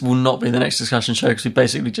consciousness will not be the next discussion show because we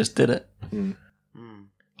basically just did it.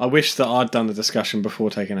 I wish that I'd done the discussion before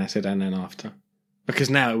taking acid and then after, because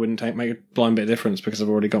now it wouldn't make a blind bit of difference because I've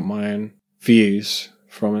already got my own views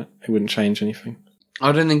from it. It wouldn't change anything.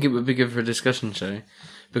 I don't think it would be good for a discussion show,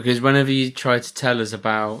 because whenever you try to tell us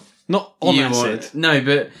about Not on you acid. no,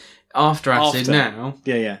 but after acid After. now,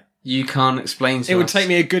 Yeah. you can't explain to It would us. take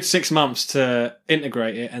me a good 6 months to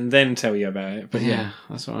integrate it and then tell you about it. But Yeah,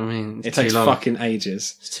 that's what I mean. It's it too takes long. fucking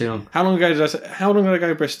ages. It's too long. How long ago did I go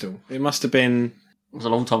to Bristol? It must have been It was a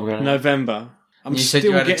long time ago. November. I'm You still said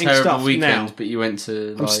you had a getting terrible stuff weekend, now. but you went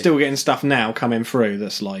to. I'm still getting stuff now coming through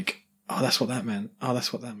that's like, oh, that's what that meant. Oh,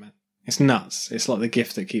 that's what that meant. It's nuts. It's like the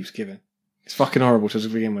gift that keeps giving. It's fucking horrible to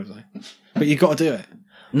begin with, though. But you got to do it.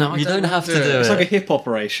 No, You don't have to do It's it. like a hip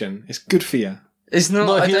operation. It's good for you. It's not.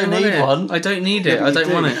 Not if I you don't don't want need it. one. I don't need it. Yeah, I but don't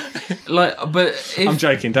you want do. it. Like, but if I'm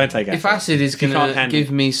joking. Don't take acid. if acid is You going can't to handle give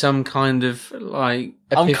me some kind of like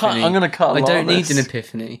I'm epiphany, going to cut a I lot don't of need this. an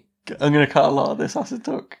epiphany. I'm going to cut a lot of this acid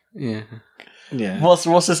talk. Yeah, Yeah.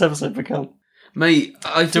 What's this episode become? mate.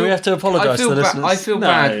 Do we have to apologise to the listeners? I feel No.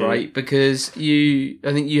 bad, right? Because I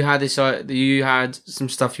think you had this. You had some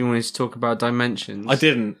stuff you wanted to talk about dimensions. I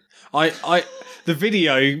didn't. The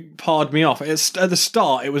video parred me off. At the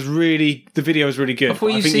start, the video was really good. I thought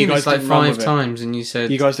you've think seen you guys this like didn't run 5 with it. times, and you said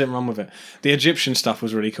You guys didn't run with it. The Egyptian stuff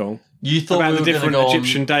was really cool. You thought About we the were going to different go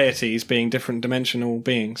Egyptian deities being different dimensional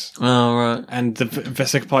beings. Oh, right. And the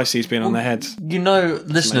Vesica Pisces being on their heads. You know,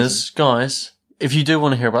 listeners, guys, if you do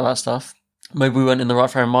want to hear about that stuff, maybe we weren't in the right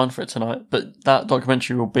frame of mind for it tonight, but that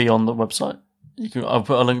documentary will be on the website. I'll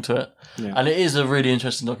put a link to it. Yeah. And it is a really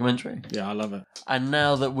interesting documentary. Yeah, I love it. And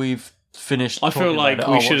now that we've finished I feel talking like about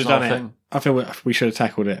it, we I'll should have watch done the it. whole thing. I feel we should have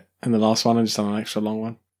tackled it in the last one and just done an extra long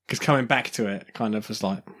one. Because coming back to it kind of was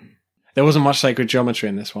like... There wasn't much sacred geometry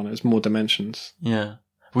in this one. It was more dimensions. Yeah.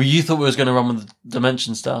 Well, you thought we was going to run with the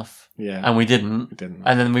dimension stuff, Yeah. and we didn't. We didn't.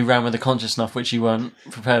 And then we ran with the conscious stuff, which you weren't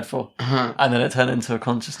prepared for. And then it turned into a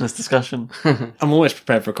consciousness discussion. I'm always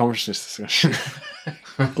prepared for a consciousness discussion.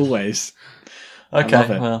 Always. Okay,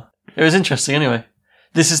 love it. well, it was interesting anyway.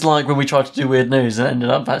 This is like when we tried to do weird news and it ended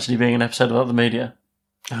up actually being an episode about the media.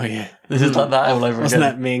 Oh, yeah. This is like that all over Wasn't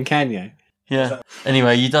again. that me and Kanye? Yeah.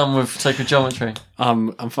 Anyway, you done with sacred geometry?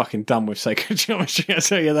 I'm fucking done with sacred geometry, I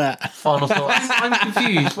tell you that. Final thoughts? I'm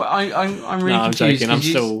confused. I'm really No, I'm confused.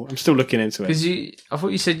 joking. I'm still looking into it. Because I thought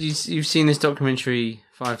you said you've seen this documentary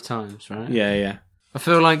 5 times, right? Yeah. I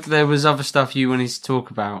feel like there was other stuff you wanted to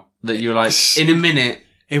talk about that you were like in a minute,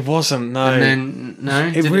 It wasn't, no. and then no.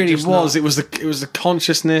 It Did really just was. not? It was the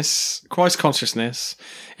consciousness, Christ consciousness.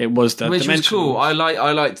 It was the Which was dimensions. cool. I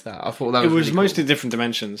liked that. I thought that It was was really mostly different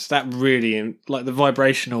dimensions. That really, like the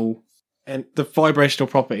vibrational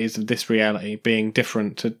properties of this reality being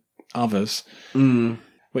different to others, cool.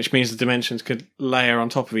 which means the dimensions could layer on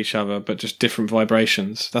top of each other, but just different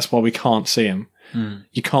vibrations. That's why we can't see them.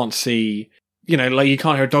 You can't see, like you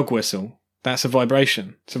can't hear a dog whistle. That's a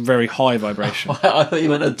vibration. It's a very high vibration. I thought you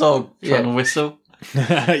meant a dog trying Yeah. to whistle.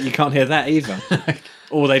 You can't hear that either.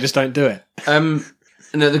 Or they just don't do it.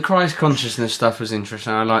 No, the Christ consciousness stuff was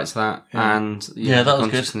interesting. I liked that, and Yeah, that the was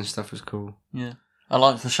good. consciousness stuff was cool. Yeah. I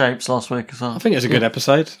liked the shapes last week as well. I think it's a good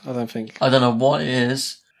episode. I don't know what it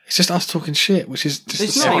is. It's just us talking shit, which is just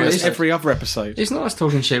It's the same not, as it's- every other episode. It's not us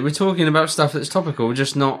talking shit. We're talking about stuff that's topical,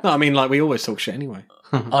 just not. No, I mean, like, we always talk shit anyway.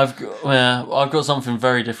 I've got something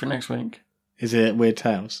very different next week. Is it Weird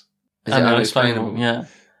Tales? Is it unexplainable? Yeah.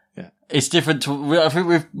 Yeah. It's different. I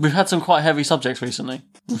think we've had some quite heavy subjects recently.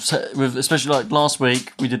 Especially like last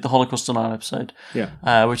week, we did the Holocaust denial episode,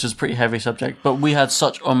 which is a pretty heavy subject. But we had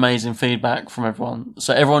such amazing feedback from everyone.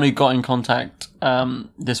 So everyone who got in contact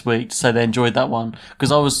this week to say they enjoyed that one,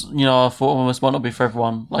 because I thought, well, this might not be for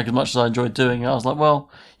everyone. Like as much as I enjoyed doing it, I was like,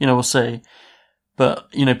 well, we'll see.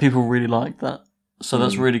 But people really liked that, so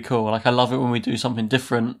that's really cool. Like I love it when we do something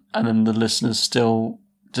different, and then the listeners still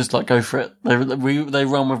just like go for it. They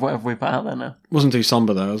run with whatever we put out there now. Wasn't too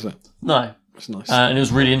somber though, was it? No. It's nice. And it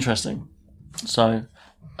was really interesting. So,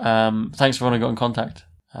 thanks for everyone who got in contact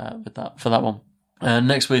for that one.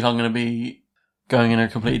 Next week, I'm going to be going in a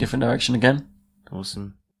completely different direction again.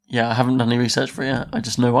 Awesome. yeah, I haven't done any research for it yet. I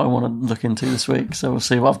just know what I want to look into this week. So we'll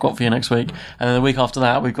see what I've got for you next week. And then the week after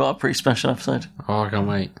that, we've got a pretty special episode. Oh, I can't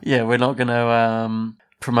wait. Yeah, we're not going to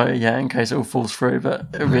promote it yet in case it all falls through, but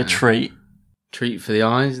it'll be a treat. Treat for the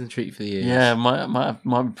eyes and treat for the ears. Yeah, might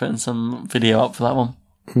be putting some video up for that one.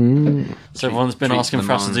 So everyone's been asking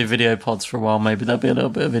for us to do video pods for a while. Maybe there'll be a little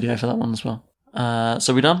bit of video for that one as well.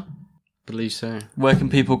 So we done? Believe so. Where can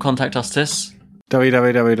people contact us, Tis?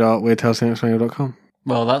 www.weirdtalesandexplainable.com.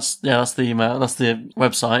 Well, that's the email. That's the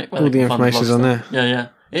website. All the information's on there. Yeah.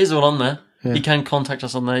 It is all on there. Yeah. You can contact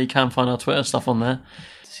us on there. You can find our Twitter stuff on there.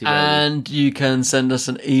 And you can send us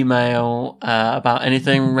an email about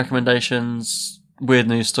anything, recommendations, weird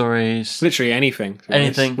news stories. Literally anything.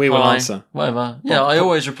 Anything. We will answer. Whatever. Yeah, I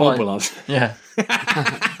always reply. Bob will answer. Yeah.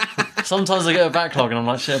 Sometimes I get a backlog and I'm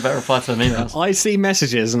like, shit, I better reply to them emails. I see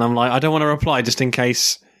messages and I'm like, I don't want to reply just in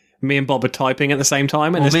case me and Bob are typing at the same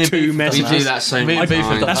time and there's two messages. We do that so much.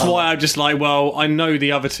 That's why I'm just like, well, I know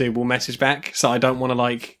the other two will message back, so I don't want to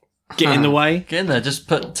like get in the way. Get in there, just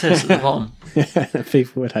put Tis at the bottom.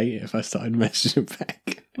 People would hate it if I started messaging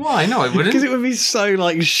back. Why? No, I wouldn't. Because it would be so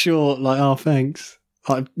like short, like, oh, thanks.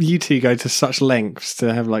 Like, you two go to such lengths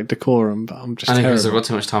to have like decorum, but I'm just I know because terrible. I've got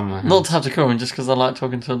too much time on my hands. Not to have decorum, just because I like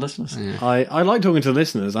talking to the listeners. Yeah. I like talking to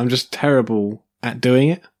listeners. I'm just terrible at doing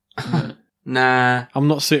it. Nah. I'm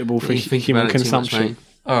not suitable for You think human about it too much, consumption. mate.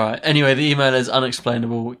 Alright, anyway, the email is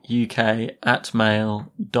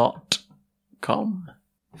unexplainableuk@mail.com.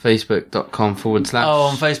 Facebook.com/ Oh,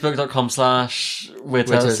 on Facebook.com/ Weird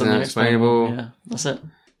Tales and Unexplainable. Yeah, that's it.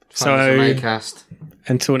 So, Acast.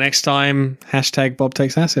 until next time, hashtag Bob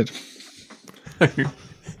takes acid.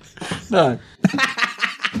 No.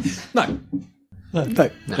 No.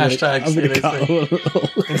 Hashtag see you next week.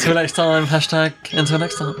 Until next time, hashtag until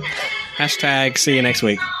next time. Hashtag see you next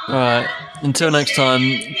week. Alright, until next time,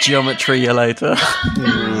 geometry you later.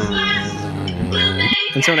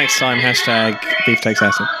 Until next time, hashtag beef takes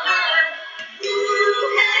acid.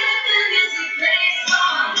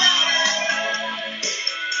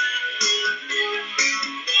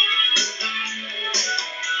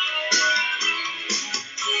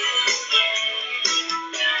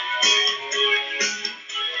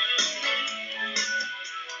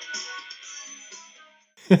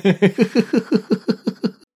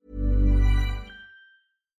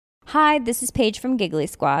 Hi, this is Paige from Giggly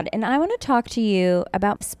Squad, and I want to talk to you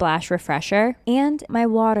about Splash Refresher and my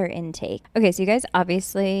water intake. Okay, so you guys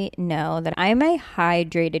obviously know that I'm a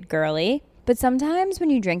hydrated girly, but sometimes when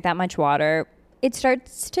you drink that much water, it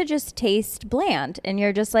starts to just taste bland, and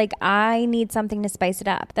you're just like, I need something to spice it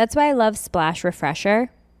up. That's why I love Splash Refresher.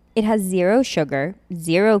 It has 0 sugar,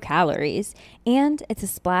 0 calories, and it's a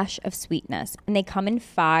splash of sweetness. And they come in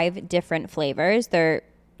 5 different flavors. They're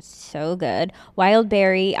so good. Wild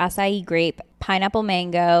berry, acai grape, pineapple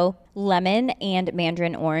mango, lemon, and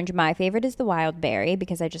mandarin orange. My favorite is the wild berry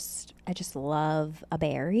because I just love a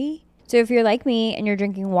berry. So if you're like me and you're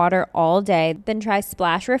drinking water all day, then try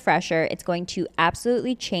Splash Refresher. It's going to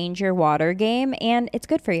absolutely change your water game, and it's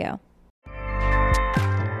good for you.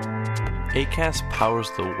 Acast powers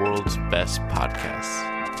the world's best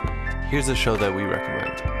podcasts. Here's a show that we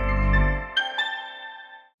recommend.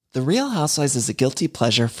 The Real Housewives is a guilty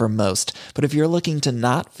pleasure for most, but if you're looking to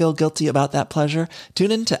not feel guilty about that pleasure,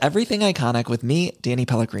 tune in to Everything Iconic with me, Danny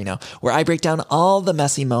Pellegrino, where I break down all the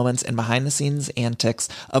messy moments and behind-the-scenes antics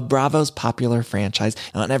of Bravo's popular franchise.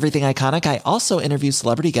 And on Everything Iconic, I also interview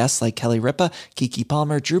celebrity guests like Kelly Ripa, Keke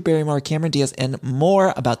Palmer, Drew Barrymore, Cameron Diaz, and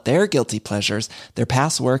more about their guilty pleasures, their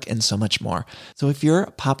past work, and so much more. So if you're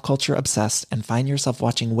pop culture obsessed and find yourself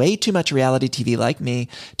watching way too much reality TV like me,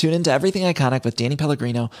 tune in to Everything Iconic with Danny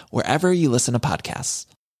Pellegrino, wherever you listen to podcasts.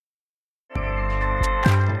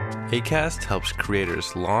 Acast helps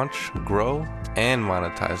creators launch, grow, and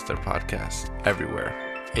monetize their podcasts everywhere.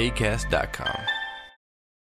 Acast.com.